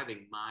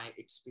describing my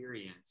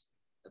experience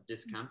of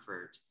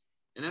discomfort,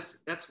 and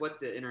that's what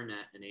the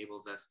internet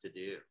enables us to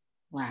do.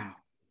 Wow.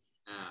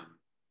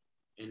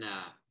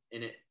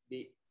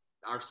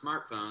 Our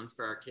smartphones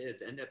for our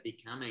kids end up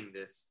becoming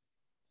this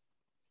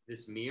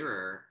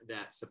mirror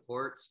that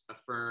supports,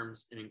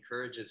 affirms, and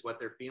encourages what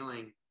they're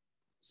feeling.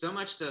 So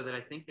much so that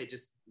I think they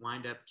just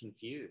wind up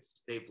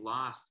confused. They've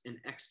lost an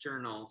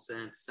external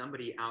sense,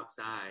 somebody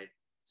outside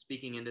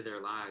speaking into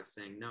their lives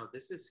saying, no,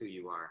 this is who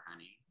you are,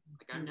 honey.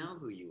 Like, I know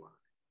who you are.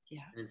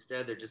 Yeah. And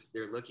instead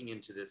they're looking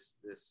into this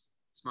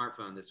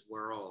smartphone, this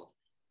world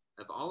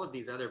of all of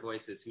these other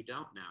voices who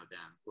don't know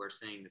them, who are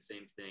saying the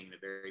same thing in a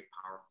very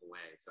powerful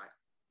way. So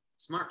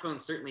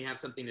smartphones certainly have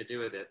something to do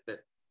with it,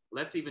 but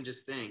let's even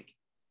just think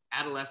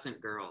adolescent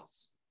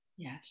girls.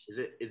 Yes.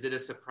 Is it a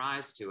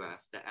surprise to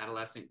us that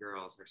adolescent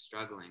girls are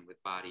struggling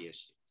with body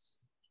issues?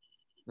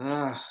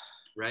 Ugh.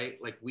 Right?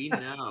 Like, we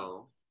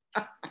know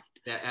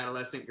that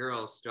adolescent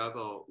girls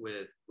struggle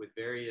with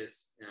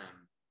various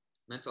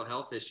mental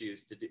health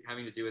issues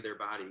having to do with their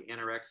body,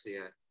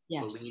 anorexia,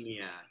 yes.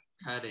 bulimia,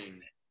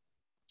 cutting,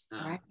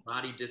 right.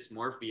 body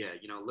dysmorphia,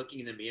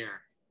 looking in the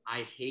mirror.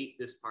 I hate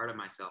this part of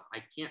myself. I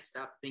can't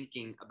stop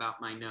thinking about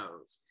my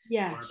nose,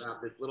 yes. or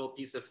about this little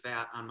piece of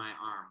fat on my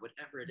arm,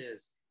 whatever it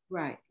is.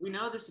 Right. We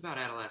know this about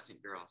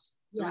adolescent girls.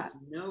 So yeah. It's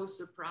no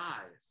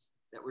surprise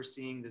that we're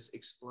seeing this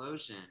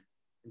explosion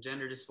in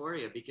gender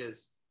dysphoria,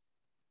 because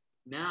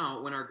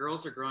now when our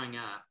girls are growing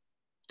up,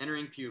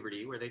 entering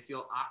puberty, where they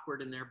feel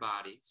awkward in their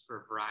bodies for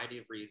a variety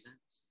of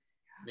reasons,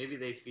 maybe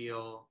they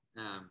feel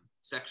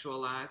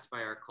sexualized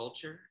by our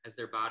culture as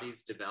their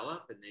bodies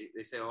develop, and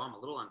they say, oh, I'm a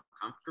little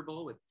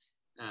uncomfortable with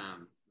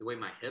the way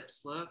my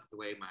hips look, the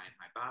way my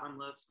bottom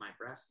looks, my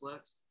breast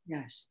looks.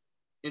 Yes.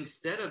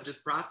 Instead of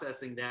just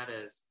processing that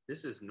as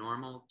this is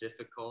normal,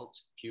 difficult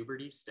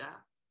puberty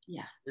stuff,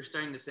 yeah, they're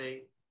starting to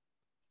say,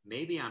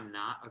 maybe I'm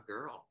not a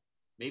girl.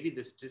 Maybe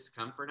this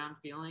discomfort I'm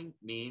feeling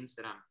means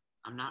that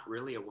I'm not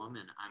really a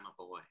woman, I'm a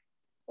boy.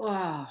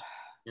 Wow.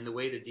 And the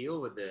way to deal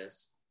with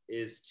this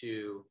is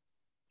to,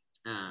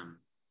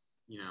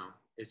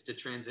 is to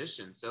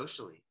transition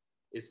socially,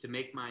 is to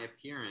make my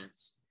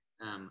appearance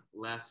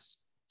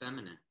less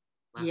feminine,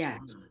 less yes.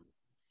 feminine.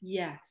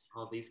 Yes.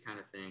 All these kind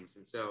of things.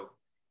 And so,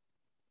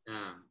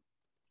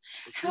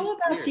 how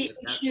about the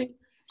issue?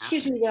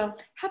 Excuse me, Will.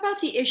 How about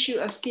the issue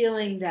of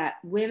feeling that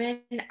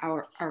women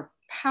are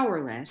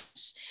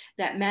powerless,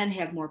 that men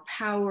have more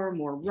power,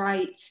 more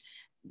rights?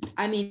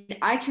 I mean,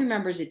 I can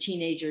remember as a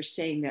teenager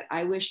saying that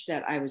I wish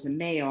that I was a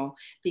male,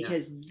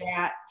 because yes.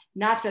 that,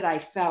 not that I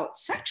felt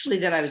sexually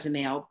that I was a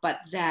male, but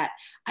that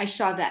I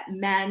saw that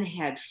men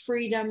had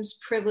freedoms,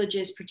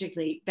 privileges,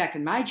 particularly back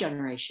in my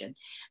generation,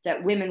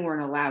 that women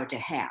weren't allowed to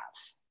have.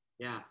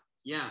 Yeah,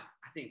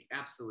 I think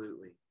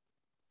absolutely.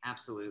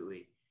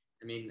 Absolutely.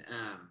 I mean,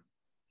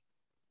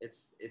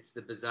 it's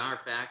the bizarre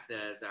fact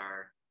that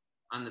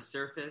on the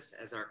surface,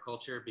 as our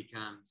culture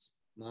becomes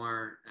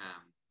more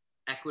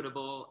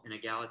equitable and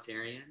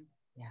egalitarian,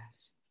 yes.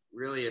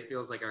 really it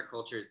feels like our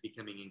culture is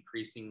becoming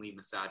increasingly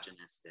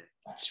misogynistic.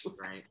 That's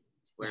right?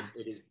 Where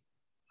it is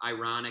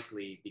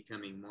ironically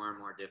becoming more and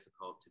more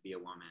difficult to be a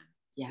woman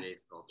in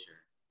today's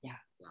culture. Yeah.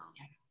 So,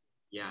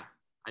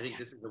 I think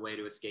this is a way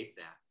to escape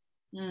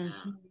that.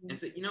 Mm-hmm. And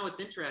so, what's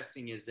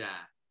interesting is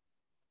that,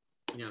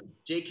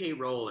 J.K.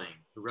 Rowling,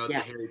 who wrote the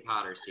Harry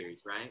Potter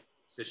series, right?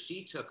 So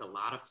she took a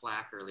lot of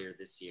flack earlier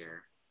this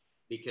year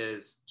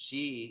because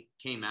she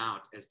came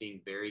out as being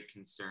very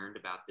concerned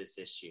about this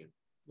issue.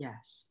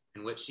 Yes.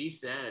 And what she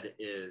said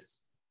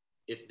is,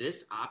 if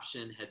this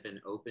option had been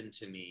open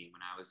to me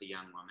when I was a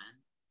young woman,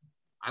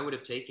 I would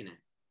have taken it.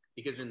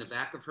 Because in the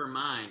back of her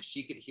mind,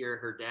 she could hear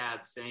her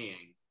dad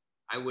saying,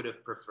 I would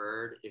have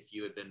preferred if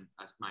you had been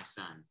my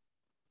son.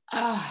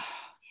 Oh.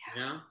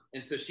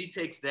 And so she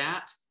takes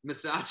that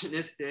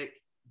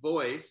misogynistic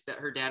voice that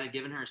her dad had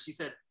given her. She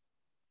said,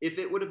 if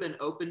it would have been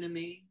open to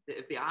me,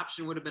 if the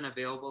option would have been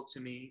available to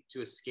me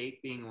to escape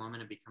being a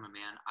woman and become a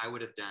man, I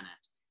would have done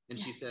it. And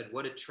she said,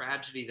 what a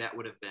tragedy that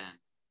would have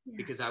been,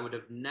 because I would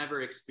have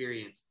never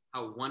experienced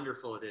how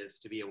wonderful it is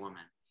to be a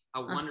woman,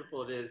 how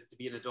wonderful it is to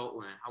be an adult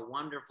woman, how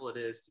wonderful it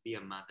is to be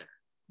a mother.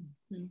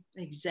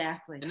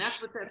 Exactly. And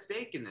that's what's at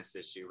stake in this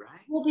issue,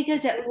 right? Well,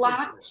 because it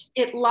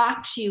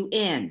locks you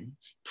in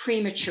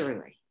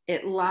prematurely.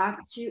 It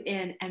locks you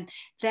in. And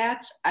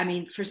that's, I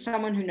mean, for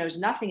someone who knows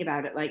nothing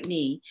about it like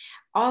me,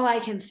 all I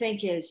can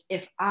think is,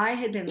 if I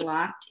had been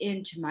locked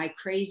into my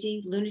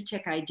crazy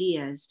lunatic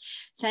ideas,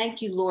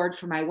 thank you, Lord,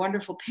 for my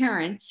wonderful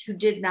parents who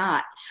did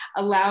not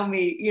allow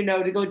me,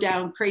 to go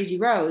down crazy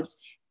roads.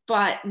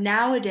 But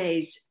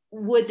nowadays,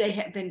 would they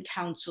have been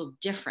counseled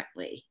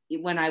differently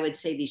when I would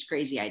say these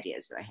crazy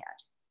ideas that I had?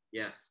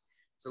 Yes.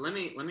 So let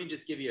me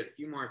just give you a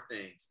few more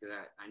things, because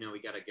I know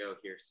we got to go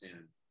here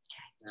soon.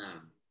 Okay.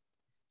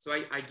 So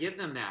I give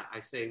them that. I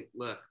say,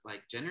 look,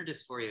 like gender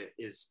dysphoria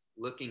is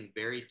looking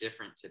very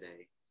different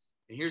today.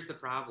 And here's the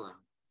problem.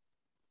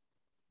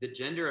 The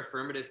gender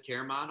affirmative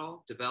care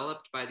model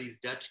developed by these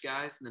Dutch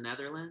guys in the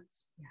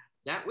Netherlands,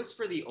 that was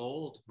for the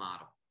old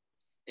model.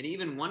 And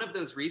even one of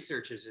those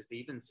researchers has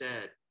even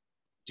said,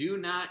 do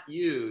not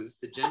use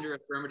the gender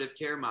affirmative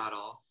care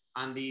model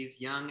on these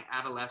young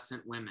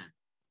adolescent women,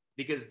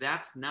 because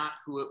that's not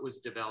who it was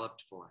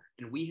developed for.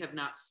 And we have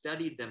not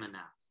studied them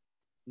enough.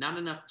 Not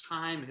enough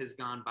time has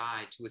gone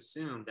by to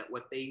assume that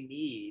what they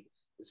need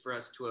is for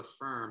us to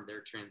affirm their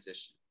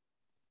transition.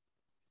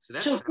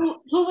 So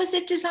who was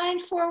it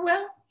designed for,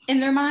 Will, in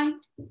their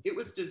mind? It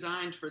was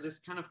designed for this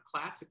kind of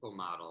classical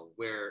model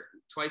where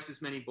twice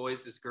as many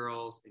boys as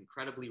girls,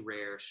 incredibly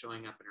rare,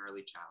 showing up in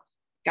early childhood.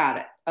 Got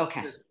it.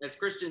 Okay. As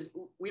Christians,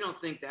 we don't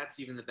think that's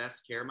even the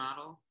best care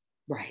model.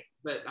 Right.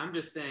 But I'm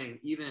just saying,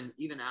 even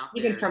out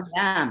there. Even from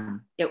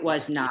them, it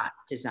was not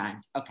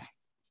designed. Okay.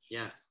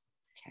 Yes.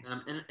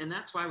 Okay. And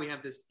that's why we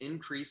have these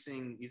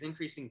increasing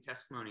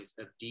testimonies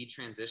of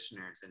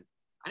detransitioners. And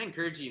I'd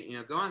encourage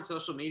you, go on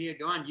social media,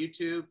 go on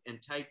YouTube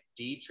and type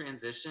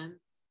detransition.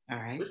 All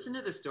right. Listen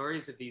to the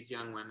stories of these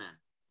young women,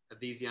 of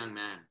these young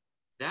men.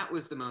 That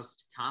was the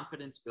most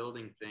confidence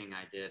building thing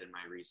I did in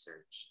my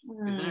research,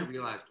 because then I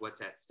realized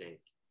what's at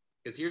stake.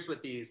 Because here's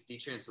what these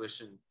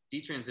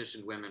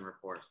detransitioned women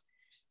report.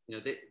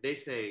 They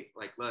say,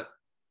 like, look,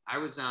 I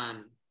was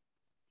on,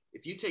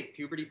 if you take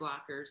puberty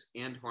blockers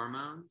and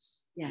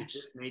hormones, you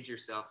just made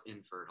yourself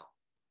infertile.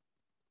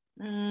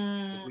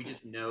 We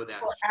just know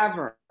that's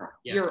forever.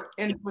 Yes. You're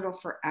infertile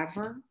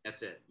forever.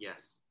 That's it.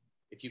 Yes.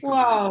 If you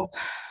whoa.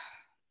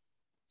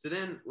 So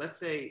then let's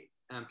say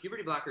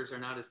puberty blockers are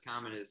not as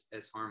common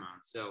as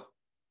hormones. So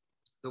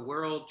the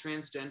World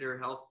Transgender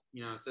Health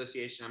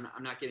Association,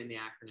 I'm not getting the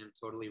acronym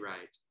totally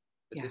right,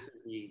 but this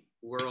is the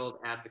World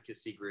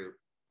Advocacy Group.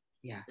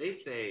 Yeah. They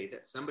say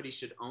that somebody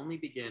should only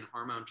begin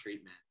hormone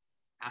treatment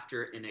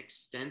after an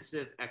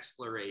extensive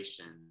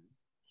exploration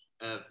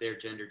of their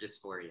gender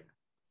dysphoria.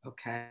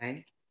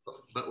 Okay.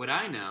 But what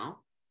I know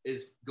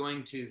is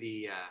going to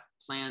the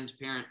Planned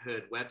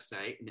Parenthood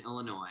website in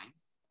Illinois.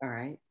 All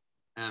right.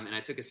 And I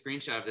took a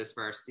screenshot of this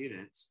for our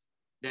students,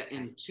 that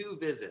in 2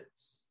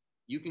 visits,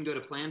 you can go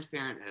to Planned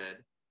Parenthood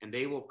and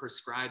they will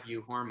prescribe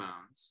you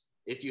hormones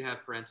if you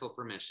have parental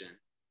permission.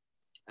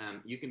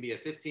 You can be a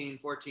 15,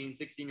 14,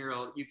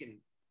 16-year-old.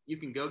 You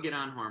can go get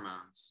on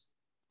hormones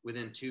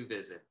within 2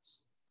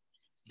 visits.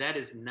 That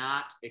is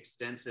not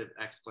extensive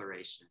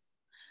exploration.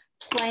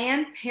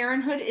 Planned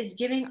Parenthood is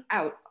giving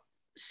out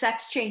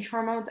sex change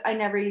hormones. I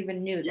never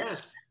even knew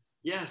this.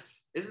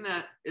 Yes. Isn't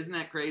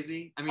that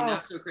crazy? I mean,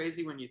 not so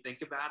crazy when you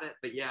think about it,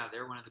 but yeah,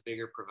 they're one of the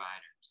bigger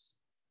providers.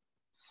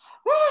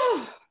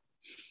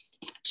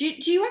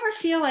 Do you ever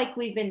feel like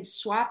we've been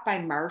swapped by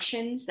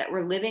Martians, that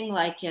we're living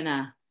like in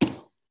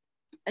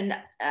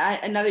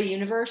another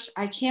universe?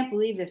 I can't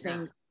believe the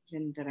things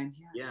that I'm hearing.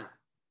 Yeah,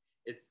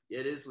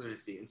 it is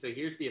lunacy. And so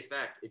here's the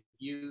effect. If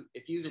you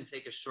even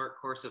take a short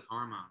course of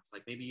hormones,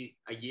 like maybe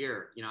a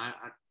year, I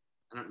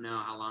don't know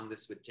how long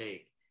this would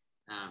take,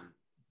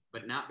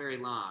 but not very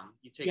long.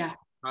 You take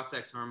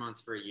cross-sex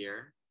hormones for a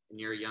year and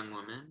you're a young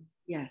woman.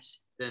 Yes.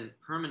 Then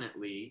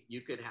permanently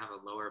you could have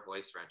a lower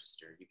voice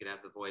register. You could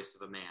have the voice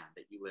of a man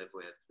that you live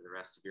with for the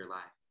rest of your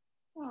life.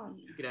 Oh, no.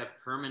 You could have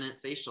permanent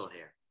facial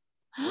hair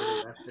for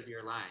the rest of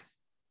your life.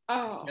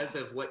 Because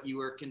of what you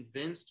were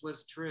convinced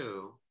was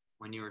true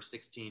when you were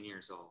 16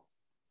 years old.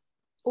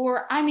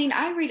 Or, I mean,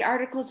 I read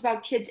articles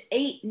about kids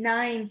 8,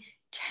 9,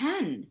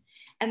 10,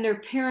 and their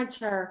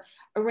parents are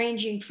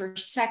arranging for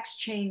sex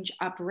change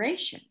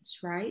operations,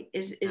 right?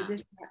 Is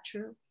this not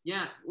true?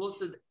 Yeah. Well,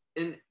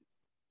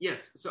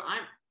 yes. So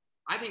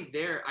I think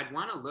I'd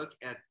want to look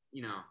at,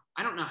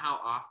 I don't know how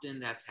often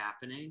that's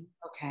happening.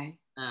 Okay.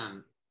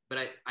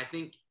 But I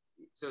think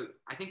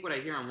what I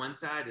hear on one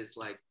side is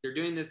like, they're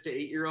doing this to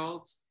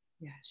 8-year-olds.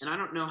 Yes. And I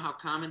don't know how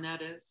common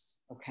that is.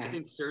 Okay. I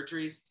think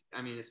surgeries,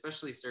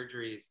 especially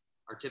surgeries,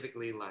 are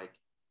typically like,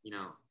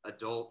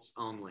 adults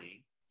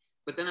only.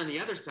 But then on the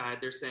other side,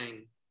 they're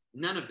saying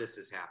none of this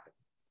has happened.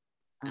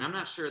 And I'm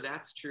not sure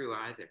that's true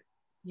either.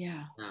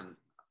 Yeah.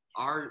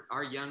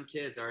 Our young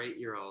kids, our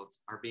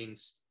 8-year-olds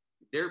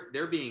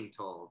they're being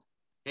told,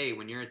 hey,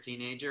 when you're a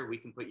teenager, we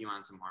can put you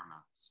on some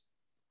hormones.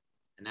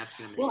 And that's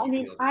going to make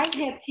you feel better. I've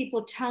had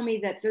people tell me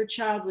that their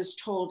child was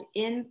told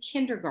in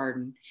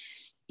kindergarten,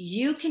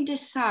 you can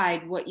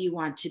decide what you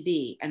want to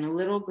be. And a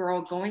little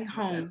girl going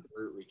home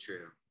absolutely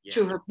true. Yeah.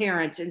 To her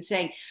parents and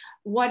saying,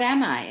 what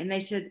am I? And they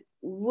said,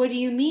 what do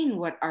you mean,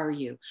 what are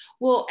you?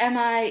 Well, am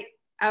I,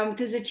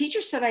 because the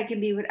teacher said I can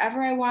be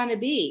whatever I want to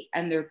be.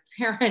 And their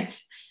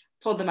parents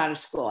pulled them out of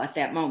school at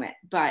that moment.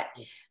 But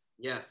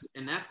yes,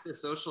 and that's the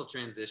social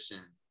transition,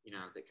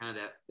 the kind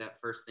of that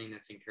first thing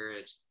that's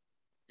encouraged.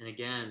 And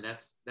again,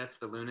 that's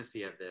the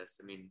lunacy of this.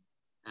 I mean,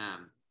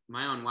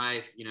 my own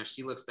wife,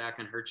 she looks back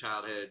on her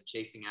childhood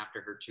chasing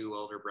after her 2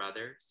 older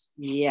brothers.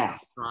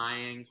 Yes.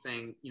 Crying,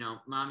 saying,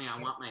 Mommy, I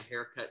want my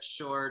hair cut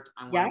short.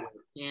 I want to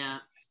wear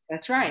pants.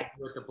 That's right.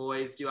 What the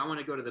boys do. I want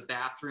to go to the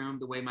bathroom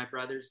the way my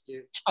brothers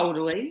do.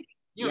 Totally.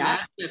 You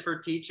imagine if her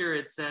teacher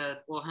had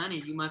said, well, honey,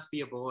 you must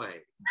be a boy.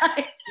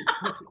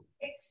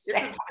 It's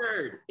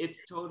absurd.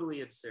 It's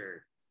totally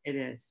absurd. It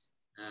is.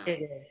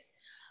 It is.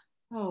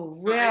 Oh,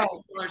 well. well.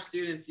 I tell our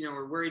students,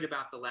 we're worried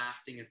about the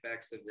lasting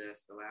effects of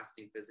this, the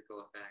lasting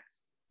physical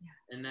effects.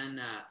 Yeah.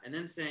 And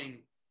then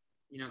saying,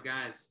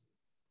 guys,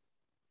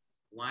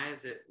 why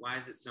is it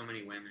so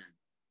many women?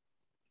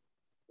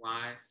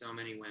 Why so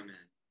many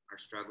women are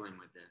struggling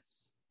with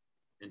this?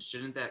 And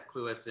shouldn't that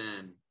clue us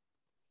in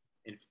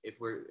if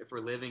we're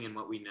living in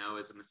what we know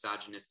as a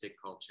misogynistic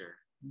culture,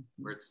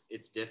 where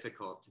it's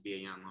difficult to be a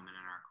young woman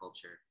in our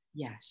culture?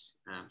 Yes.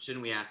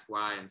 Shouldn't we ask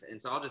why?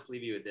 And so I'll just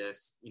leave you with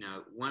this.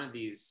 One of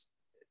these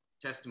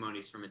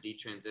testimonies from a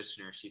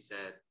detransitioner, she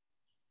said,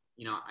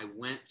 I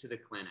went to the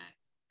clinic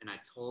and I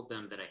told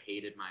them that I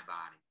hated my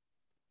body.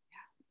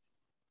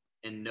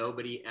 Yeah. And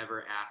nobody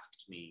ever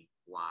asked me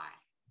why.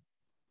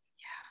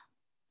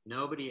 Yeah.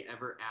 Nobody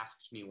ever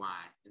asked me why.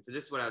 And so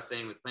this is what I was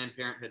saying with Planned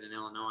Parenthood in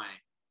Illinois.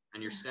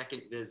 On your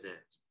second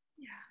visit,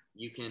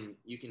 you can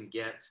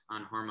get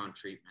on hormone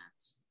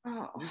treatments.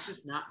 Oh. It's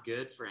just not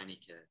good for any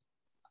kid.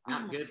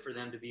 Not good for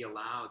them to be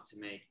allowed to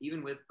make,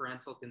 even with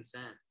parental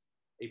consent,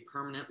 a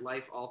permanent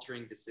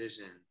life-altering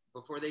decision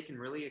before they can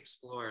really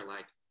explore,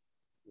 like,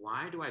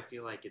 why do I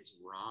feel like it's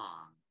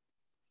wrong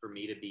for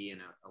me to be in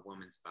a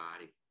woman's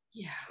body,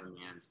 or a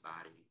man's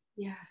body?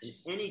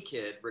 Yes. And any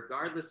kid,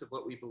 regardless of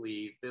what we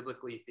believe,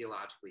 biblically,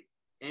 theologically,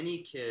 any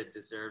kid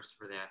deserves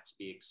for that to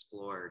be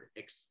explored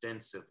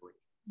extensively.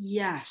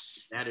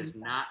 Yes. That is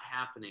not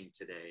happening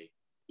today,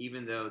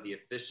 even though the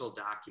official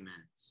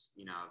documents,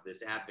 of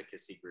this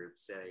advocacy group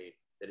say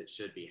that it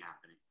should be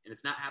happening. And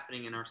it's not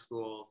happening in our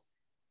schools.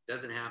 It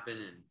doesn't happen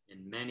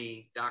in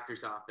many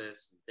doctor's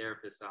office and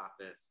therapist's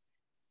office.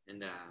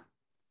 And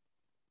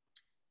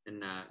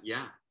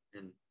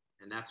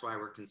that's why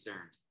we're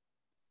concerned.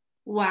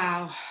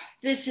 Wow,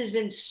 this has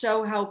been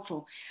so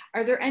helpful.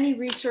 Are there any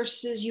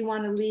resources you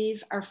want to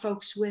leave our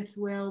folks with,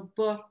 Will?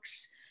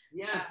 Books?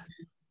 Yes.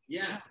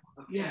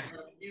 Okay, I have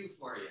a few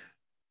for you.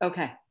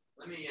 Okay.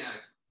 Let me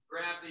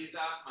grab these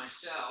off my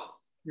shelf.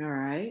 All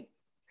right.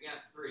 I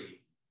got 3.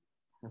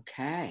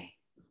 Okay.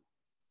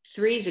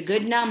 3 is a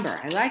good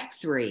number. I like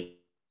 3.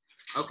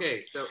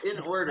 Okay, so in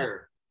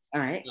order.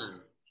 All right.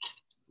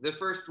 The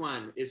first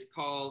one is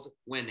called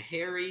When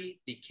Harry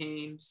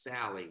Became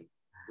Sally,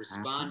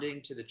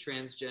 Responding to the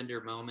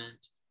Transgender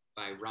Moment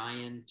by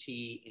Ryan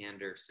T.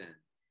 Anderson.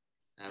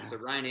 So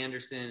Ryan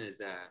Anderson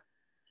is a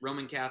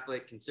Roman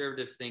Catholic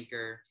conservative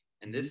thinker,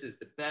 and this is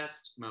the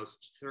best,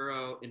 most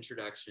thorough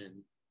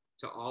introduction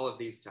to all of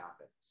these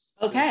topics.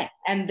 Okay,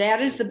 and that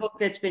is the book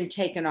that's been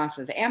taken off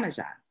of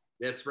Amazon.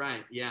 That's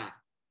right, yeah.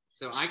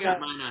 So I got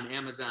mine on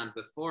Amazon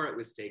before it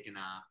was taken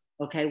off.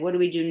 Okay, what do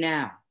we do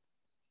now?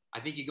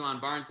 I think you go on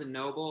Barnes &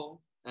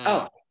 Noble.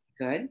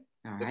 Good.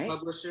 All right. The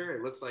publisher,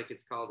 it looks like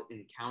it's called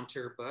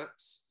Encounter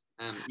Books.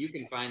 You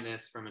can find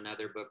this from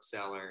another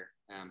bookseller,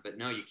 but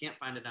no, you can't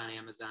find it on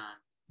Amazon.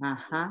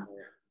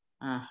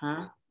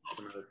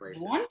 Some other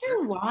places. I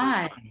wonder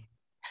why.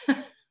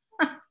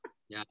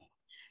 Yeah.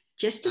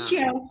 Just a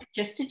joke.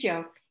 Just a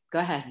joke. Go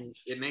ahead.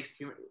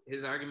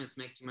 His arguments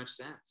make too much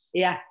sense.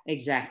 Yeah,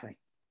 exactly.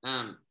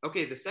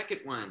 Okay, the second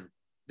one.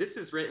 This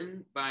is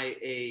written by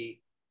a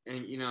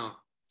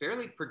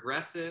fairly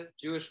progressive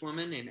Jewish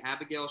woman named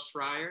Abigail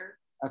Shrier.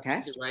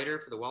 Okay. She's a writer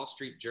for the Wall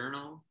Street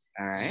Journal.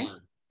 All right.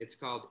 It's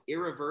called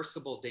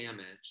Irreversible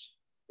Damage: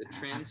 The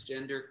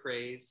Transgender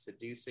Craze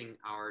Seducing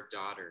Our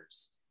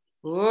Daughters.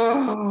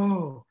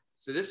 Whoa.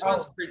 So this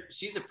one's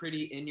she's a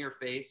pretty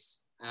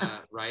in-your-face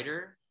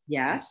writer.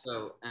 Yes.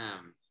 So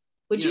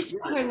would you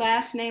spell her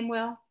last name,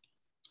 Will?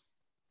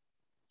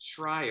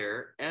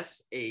 Shrier,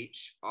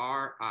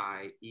 Shrier.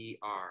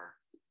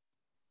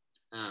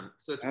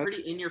 So it's a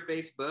pretty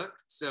in-your-face book.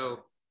 So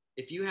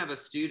if you have a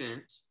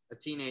student, a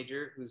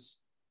teenager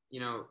who's,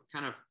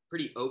 kind of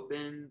pretty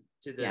open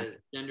to the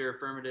gender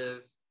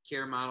affirmative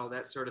care model,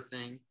 that sort of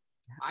thing,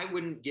 I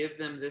wouldn't give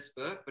them this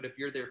book, but if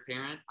you're their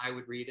parent, I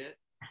would read it.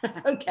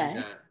 Okay.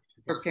 And,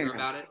 for parent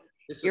about it.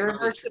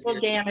 Irreversible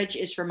Damage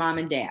is for mom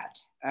and dad.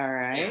 All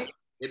right.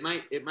 Yeah.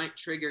 It might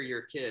trigger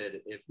your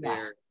kid if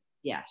they're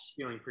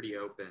feeling pretty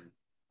open.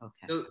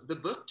 Okay. So the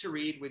book to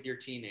read with your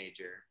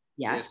teenager,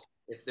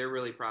 if they're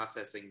really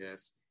processing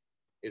this,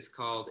 is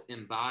called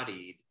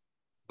Embodied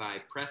by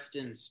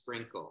Preston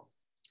Sprinkle.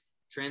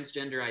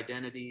 Transgender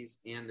Identities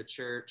and the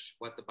Church,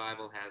 What the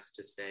Bible Has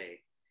to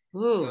Say.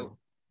 Ooh. So,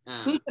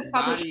 who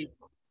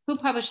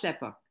published that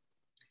book?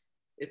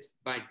 It's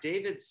by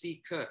David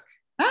C. Cook.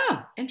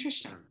 Oh,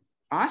 interesting.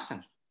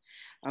 Awesome.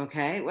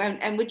 Okay.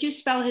 And would you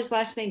spell his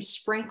last name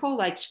Sprinkle,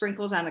 like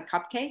sprinkles on a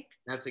cupcake?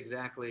 That's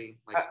exactly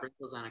like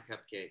sprinkles on a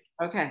cupcake.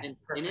 Okay.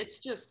 And it's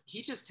just,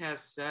 he just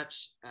has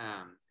such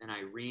an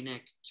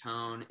ironic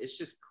tone. It's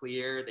just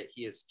clear that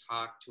he has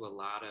talked to a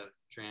lot of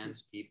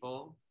trans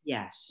people.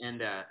 Yes.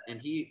 And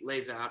he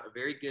lays out a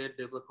very good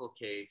biblical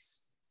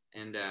case,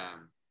 and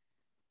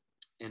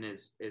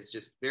is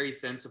just very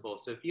sensible.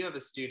 So if you have a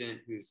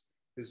student who's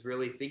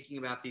really thinking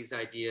about these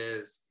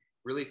ideas,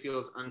 really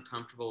feels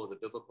uncomfortable with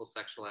a biblical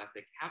sexual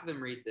ethic, have them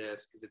read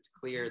this, because it's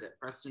clear that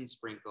Preston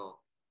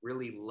Sprinkle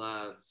really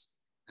loves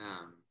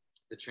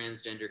the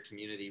transgender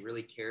community,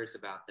 really cares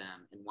about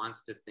them, and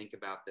wants to think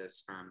about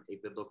this from a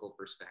biblical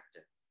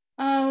perspective.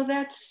 Oh,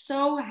 that's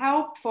so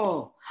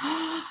helpful.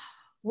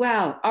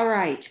 Well, all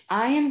right.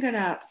 I am going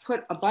to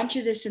put a bunch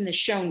of this in the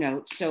show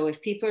notes. So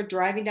if people are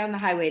driving down the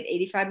highway at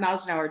 85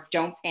 miles an hour,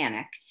 don't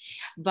panic.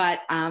 But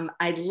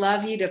I'd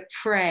love you to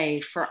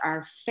pray for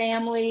our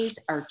families,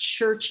 our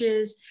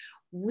churches.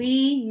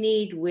 We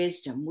need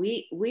wisdom.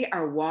 We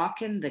are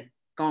walking the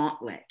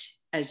gauntlet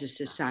as a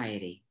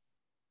society,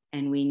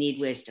 and we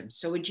need wisdom.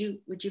 So would you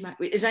mind?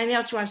 Is there anything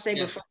else you want to say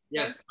before?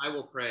 Yes, I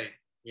will pray.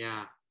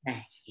 Yeah.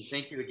 Okay. And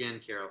thank you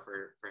again, Carol,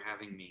 for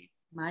having me.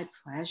 My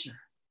pleasure.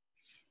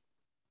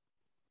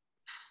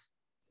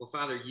 Well,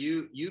 Father,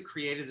 you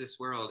created this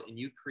world, and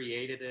you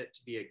created it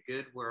to be a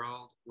good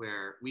world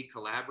where we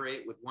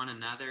collaborate with one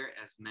another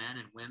as men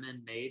and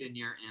women made in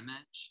your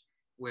image,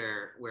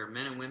 where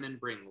men and women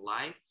bring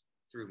life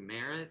through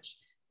marriage,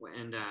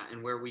 and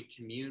where we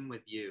commune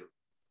with you.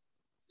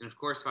 And of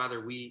course,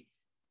 Father, we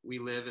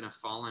live in a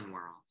fallen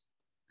world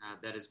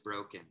that is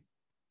broken.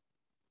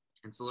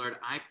 And so, Lord,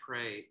 I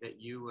pray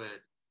that you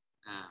would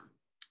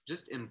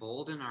just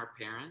embolden our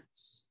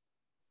parents,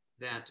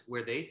 that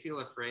where they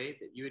feel afraid,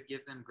 that you would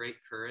give them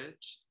great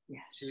courage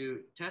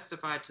to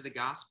testify to the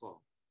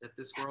gospel, that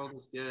this world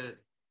is good,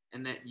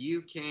 and that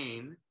you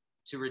came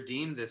to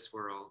redeem this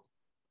world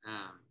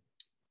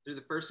through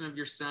the person of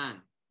your Son,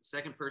 the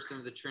second person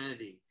of the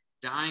Trinity,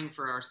 dying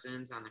for our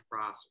sins on the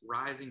cross,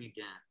 rising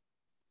again,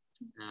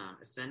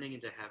 ascending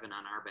into heaven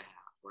on our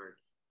behalf, Lord.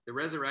 The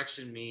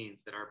resurrection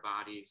means that our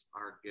bodies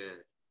are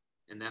good,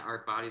 and that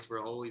our bodies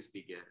will always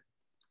be good.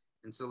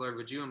 And so, Lord,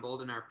 would you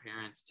embolden our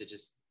parents to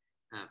just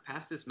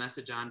pass this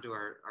message on to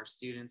our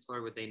students?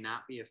 Lord, would they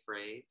not be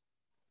afraid?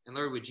 And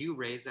Lord, would you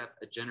raise up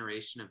a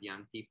generation of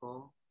young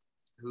people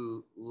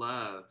who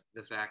love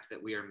the fact that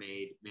we are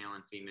made male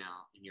and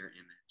female in your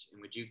image?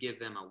 And would you give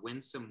them a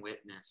winsome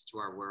witness to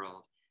our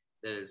world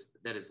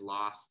that is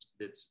lost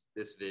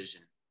this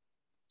vision?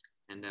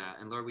 And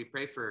Lord, we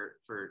pray for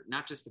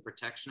not just the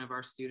protection of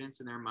our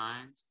students and their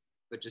minds,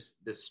 but just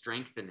the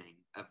strengthening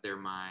of their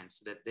minds,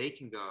 so that they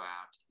can go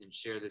out and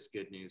share this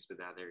good news with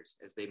others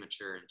as they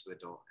mature into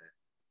adulthood.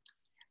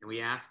 And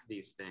we ask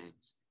these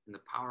things in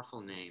the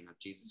powerful name of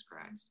Jesus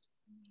Christ.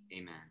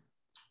 Amen.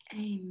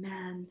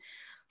 Amen.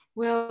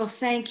 Well,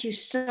 thank you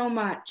so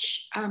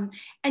much. And,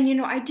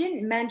 I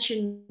didn't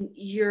mention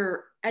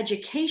your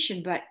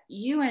education, but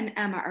you and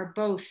Emma are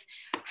both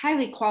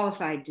highly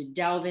qualified to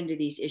delve into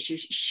these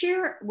issues.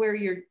 Share where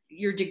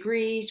your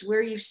degrees,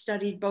 where you've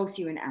studied, both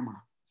you and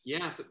Emma.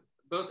 Yeah, so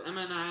both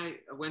Emma and I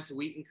went to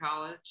Wheaton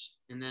College,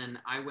 and then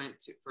I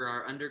went for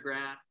our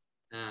undergrad,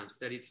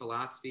 studied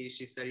philosophy.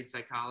 She studied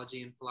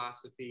psychology and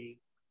philosophy.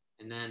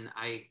 And then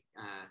I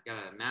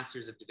got a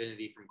master's of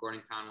divinity from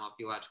Gordon Conwell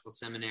Theological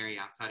Seminary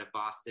outside of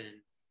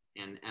Boston.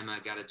 And Emma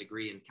got a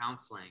degree in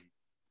counseling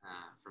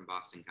from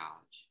Boston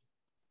College.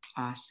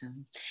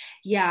 Awesome.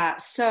 Yeah.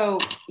 So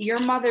your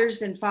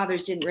mothers and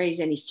fathers didn't raise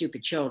any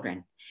stupid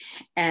children.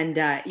 And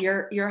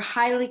you're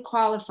highly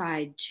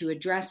qualified to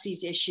address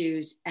these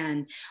issues.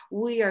 And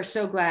we are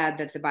so glad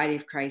that the body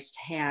of Christ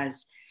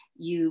has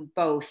you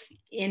both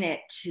in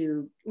it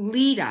to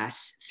lead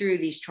us through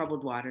these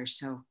troubled waters.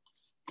 So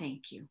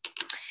thank you.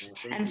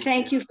 And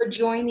thank you for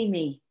joining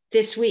me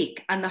this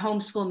week on the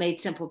Homeschool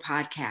Made Simple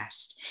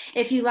podcast.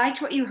 If you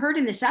liked what you heard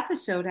in this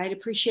episode, I'd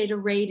appreciate a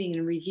rating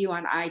and review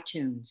on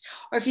iTunes.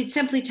 Or if you'd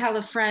simply tell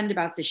a friend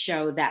about the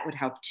show, that would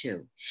help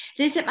too.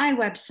 Visit my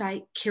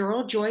website,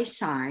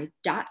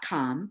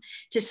 caroljoyseid.com,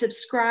 to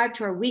subscribe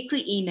to our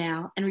weekly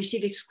email and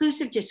receive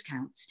exclusive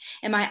discounts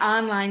in my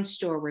online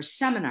store where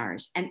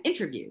seminars and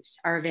interviews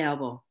are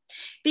available.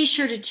 Be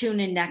sure to tune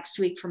in next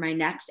week for my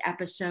next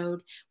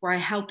episode, where I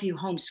help you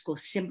homeschool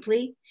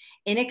simply,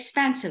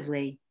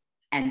 inexpensively,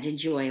 and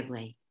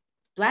enjoyably.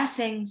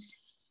 Blessings.